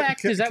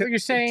 suspect? can- Is that what you're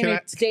saying? can I-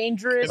 It's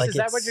dangerous? Like Is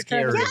that it's what you're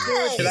trying to scary. get to?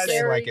 Yes. It's Can I say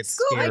scary? like it's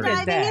Scuba scary? Look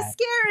at diving that. is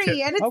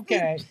scary. And it's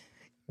Okay.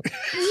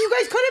 you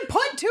guys couldn't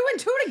put two and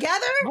two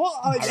together? Well,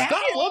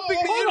 Stop lumping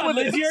me hold in on, with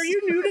Lindsay. this. Are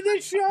you new to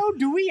this show?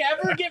 Do we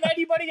ever give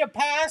anybody a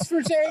pass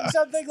for saying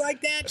something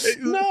like that?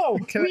 No.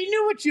 We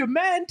knew what you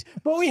meant,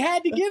 but we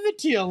had to give it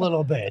to you a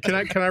little bit. Can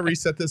I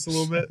reset this a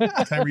little bit?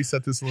 Can I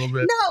reset this a little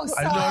bit? No,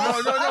 Saul. No.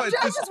 I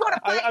just want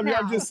to fight now.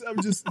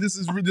 I'm just. This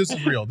is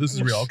real. This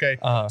is real. Okay.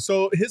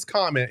 So his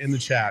comment in the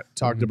chat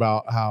talked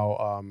about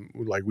how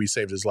like we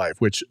saved his life,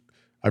 which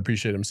I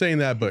appreciate him saying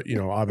that, but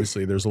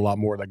obviously there's a lot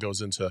more that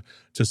goes into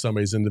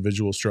somebody's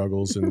individual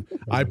struggles, and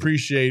I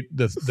appreciate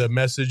the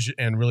message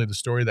and really the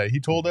story that he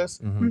told us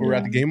when we were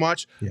at the game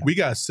watch. Yeah. We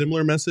got a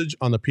similar message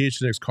on the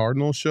PHNX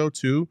Cardinals show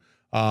too,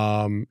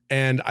 and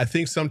I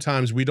think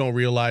sometimes we don't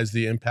realize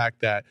the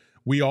impact that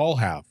we all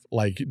have,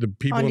 like the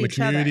people On in the each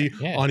other. community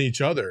Yeah. on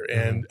each other.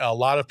 And a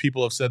lot of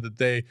people have said that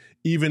they,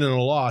 even in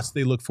a loss,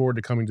 they look forward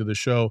to coming to the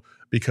show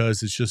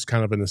because it's just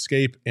kind of an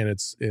escape, and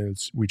it's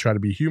we try to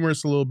be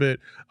humorous a little bit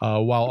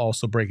while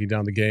also breaking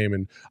down the game.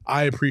 And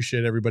I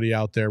appreciate everybody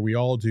out there. We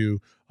all do,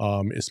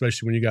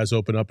 especially when you guys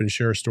open up and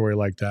share a story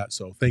like that.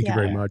 So thank you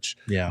very much.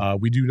 Yeah.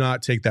 We do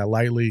not take that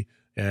lightly.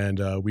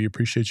 And we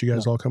appreciate you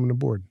guys all coming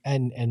aboard.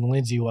 And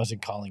Lindsay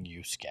wasn't calling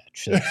you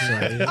sketch.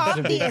 That's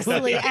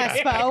Obviously,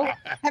 Espo.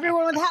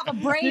 Everyone with half a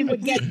brain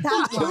would get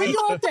that Can we right.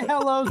 go up to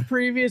Hello's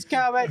previous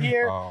comment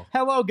here? Oh.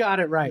 Hello got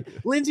it right.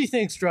 Lindsay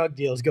thinks drug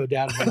deals go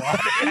down in the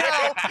water. No,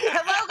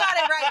 Hello got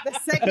it right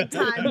the second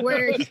time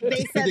where they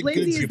said The goods,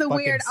 Lindsay you is the fucking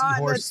weird aunt that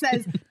seahorse.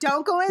 says,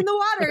 don't go in the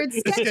water. It's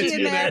sketchy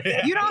in there.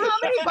 You know how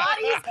many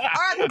bodies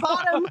are at the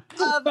bottom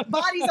of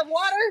bodies of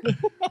water?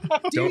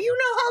 Do you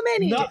know how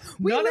many?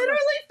 We none of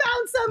literally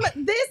found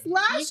some this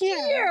last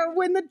year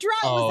when the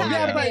drought was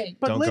happening.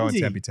 But Don't go in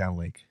Lindsay, Tempe Town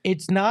Lake.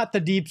 it's not the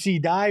deep sea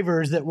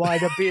divers that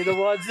wind up being the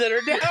ones that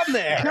are down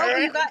there.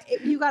 No,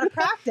 but you got to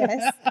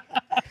practice.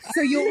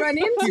 So you'll run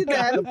into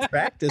them.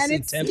 Practice And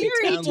in it's Tempe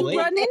scary Town to Lake.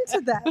 run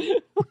into them.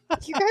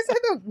 You guys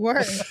are the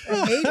worst.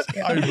 I hate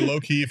you. I mean, low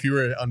key, if you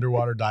were an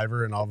underwater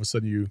diver and all of a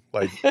sudden you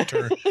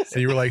turn and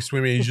you were like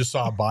swimming and you just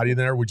saw a body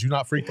there, would you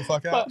not freak the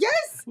fuck out?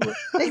 Yes,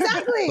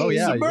 exactly. Oh,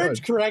 yeah.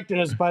 Submerge corrected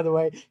us, by the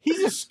way. He's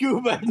a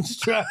scuba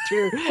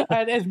instructor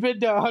and has been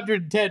to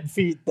 110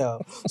 feet,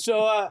 though.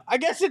 So I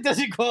guess it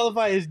doesn't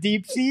qualify as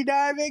deep sea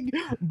diving,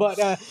 but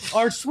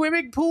are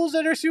swimming pools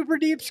that are super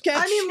deep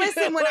sketchy? I mean,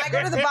 listen, when I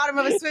go to the bottom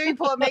of a swimming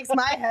pool, it makes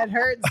my head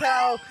hurt.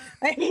 So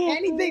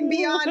anything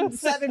beyond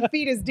 7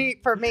 feet is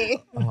deep for me.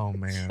 Oh,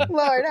 man.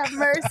 Lord have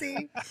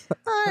mercy.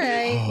 All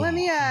right. Let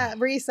me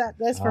reset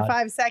this for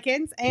 5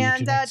 seconds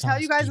and tell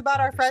you guys about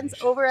our friends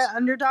over at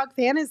Underdog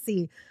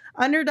Fantasy.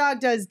 Underdog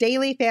does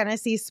daily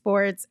fantasy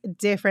sports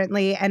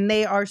differently, and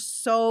they are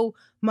so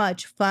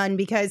much fun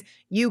because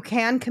you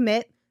can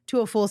commit to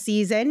a full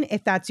season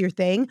if that's your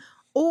thing,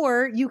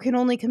 or you can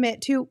only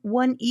commit to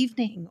one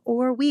evening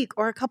or a week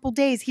or a couple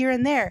days here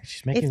and there.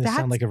 She's making if this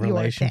sound like a that's your thing.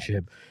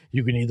 relationship.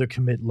 You can either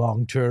commit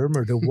long term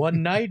or to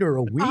one night or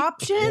a week.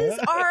 Options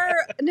are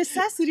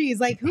necessities.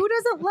 Like, who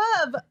doesn't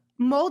love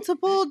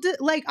multiple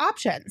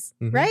options,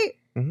 right?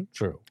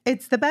 True.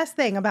 It's the best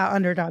thing about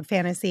Underdog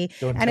Fantasy.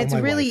 Don't And tell it's my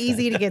really wife that.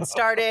 easy to get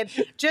started.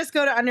 Just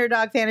go to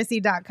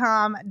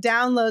underdogfantasy.com,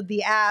 download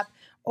the app,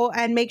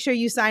 and make sure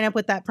you sign up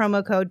with that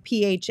promo code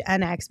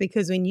PHNX,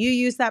 because when you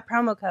use that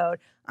promo code,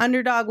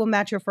 Underdog will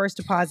match your first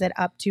deposit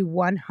up to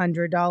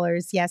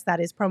 $100. Yes, that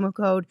is promo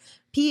code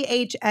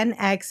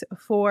PHNX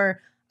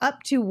for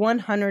up to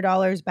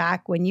 $100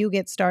 back when you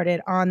get started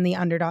on the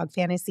Underdog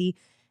Fantasy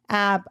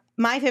app.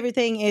 My favorite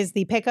thing is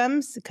the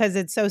pick'ems because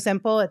it's so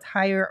simple. It's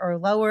higher or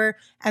lower.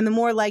 And the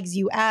more legs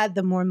you add,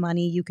 the more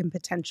money you can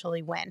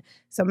potentially win.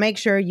 So make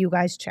sure you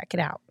guys check it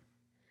out.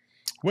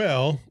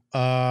 Well,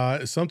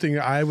 something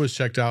I was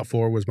checked out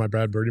for was my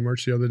Brad Birdie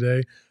merch the other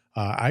day.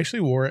 I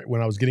actually wore it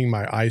when I was getting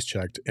my eyes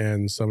checked,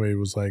 and somebody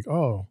was like,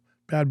 "Oh,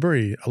 Bad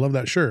Birdie, I love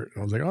that shirt."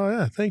 And I was like, "Oh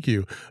yeah, thank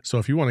you." So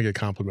if you want to get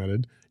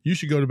complimented, you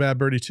should go to Bad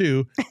Birdie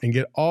 2 and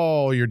get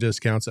all your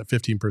discounts at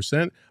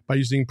 15% by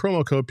using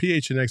promo code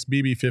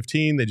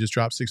PHNXBB15. They just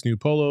dropped 6 new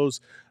polos.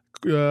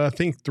 I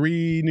think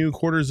 3 new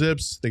quarter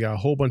zips. They got a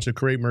whole bunch of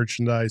great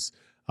merchandise.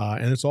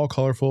 And it's all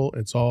colorful.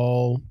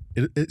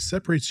 It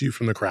separates you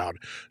from the crowd.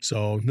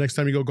 So next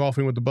time you go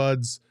golfing with the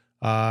buds,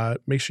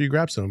 make sure you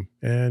grab some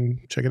and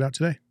check it out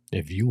today.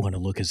 If you want to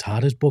look as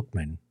hot as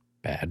Bookman,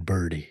 Bad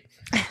Birdie.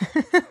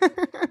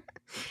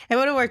 It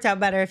would have worked out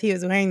better if he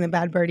was wearing the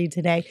Bad Birdie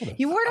today.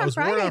 You wore it on I was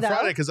Friday, wearing it on though.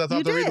 Friday because I thought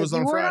You the read did. was on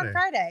You wore it Friday. on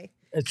Friday.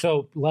 And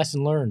so,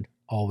 lesson learned,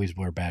 always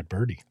wear Bad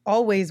Birdie.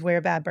 Always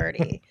wear Bad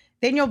Birdie.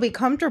 Then you'll be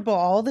comfortable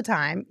all the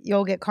time.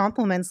 You'll get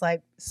compliments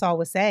like Saul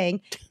was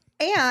saying.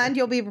 And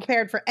you'll be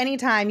prepared for any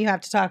time you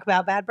have to talk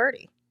about Bad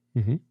Birdie.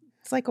 Mm-hmm.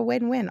 It's like a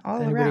win-win all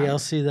Anybody around.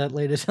 else see that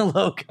latest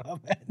hello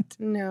comment?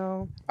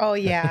 No. Oh,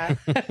 yeah.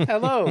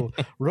 Hello.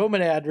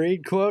 Roman ad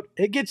read, quote,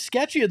 "It gets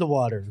sketchy in the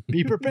water.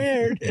 Be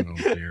prepared." Oh,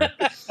 dear.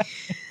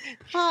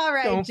 All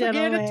right, Don't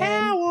gentlemen. forget a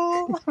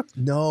towel.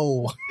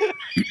 No.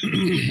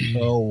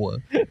 No.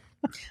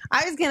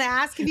 I was going to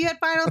ask if you had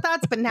final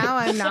thoughts, but now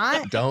I'm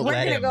not. Don't We're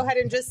let going to him. go ahead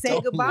and just say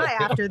Don't goodbye let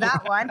him. after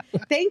that one.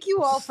 Thank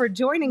you all for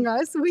joining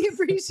us. We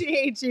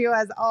appreciate you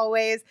as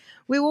always.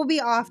 We will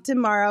be off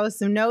tomorrow,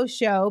 so no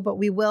show, but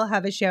we will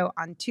have a show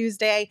on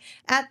Tuesday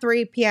at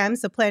 3 p.m.,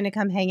 so plan to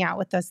come hang out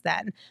with us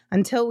then.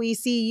 Until we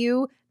see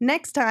you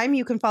next time,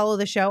 you can follow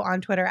the show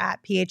on Twitter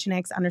at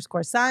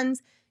PHNX_Suns.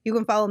 You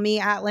can follow me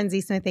at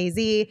Lindsay Smith AZ.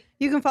 You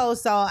can follow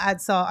Saul at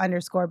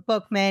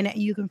Saul_Bookman.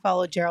 You can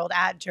follow Gerald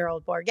at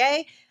Gerald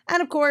Bourget.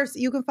 And of course,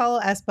 you can follow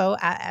Espo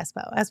at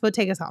Espo. Espo,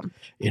 take us home.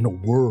 In a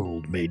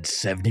world made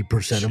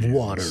 70% of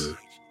water,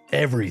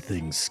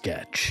 everything's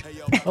sketch.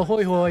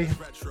 Ahoy, hoy.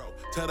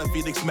 Tell the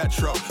Phoenix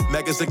Metro,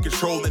 Megas in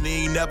control and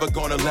he ain't never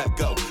gonna let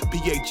go.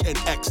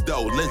 PHNX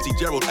though, Lindsey,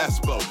 Gerald,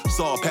 Espo.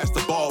 Saw past the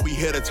ball, we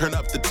here to turn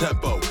up the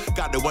tempo.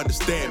 Got to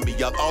understand me,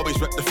 I'll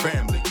always rep the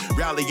family.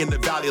 Rally in the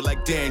valley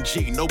like Dan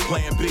G, no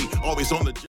plan B, always on the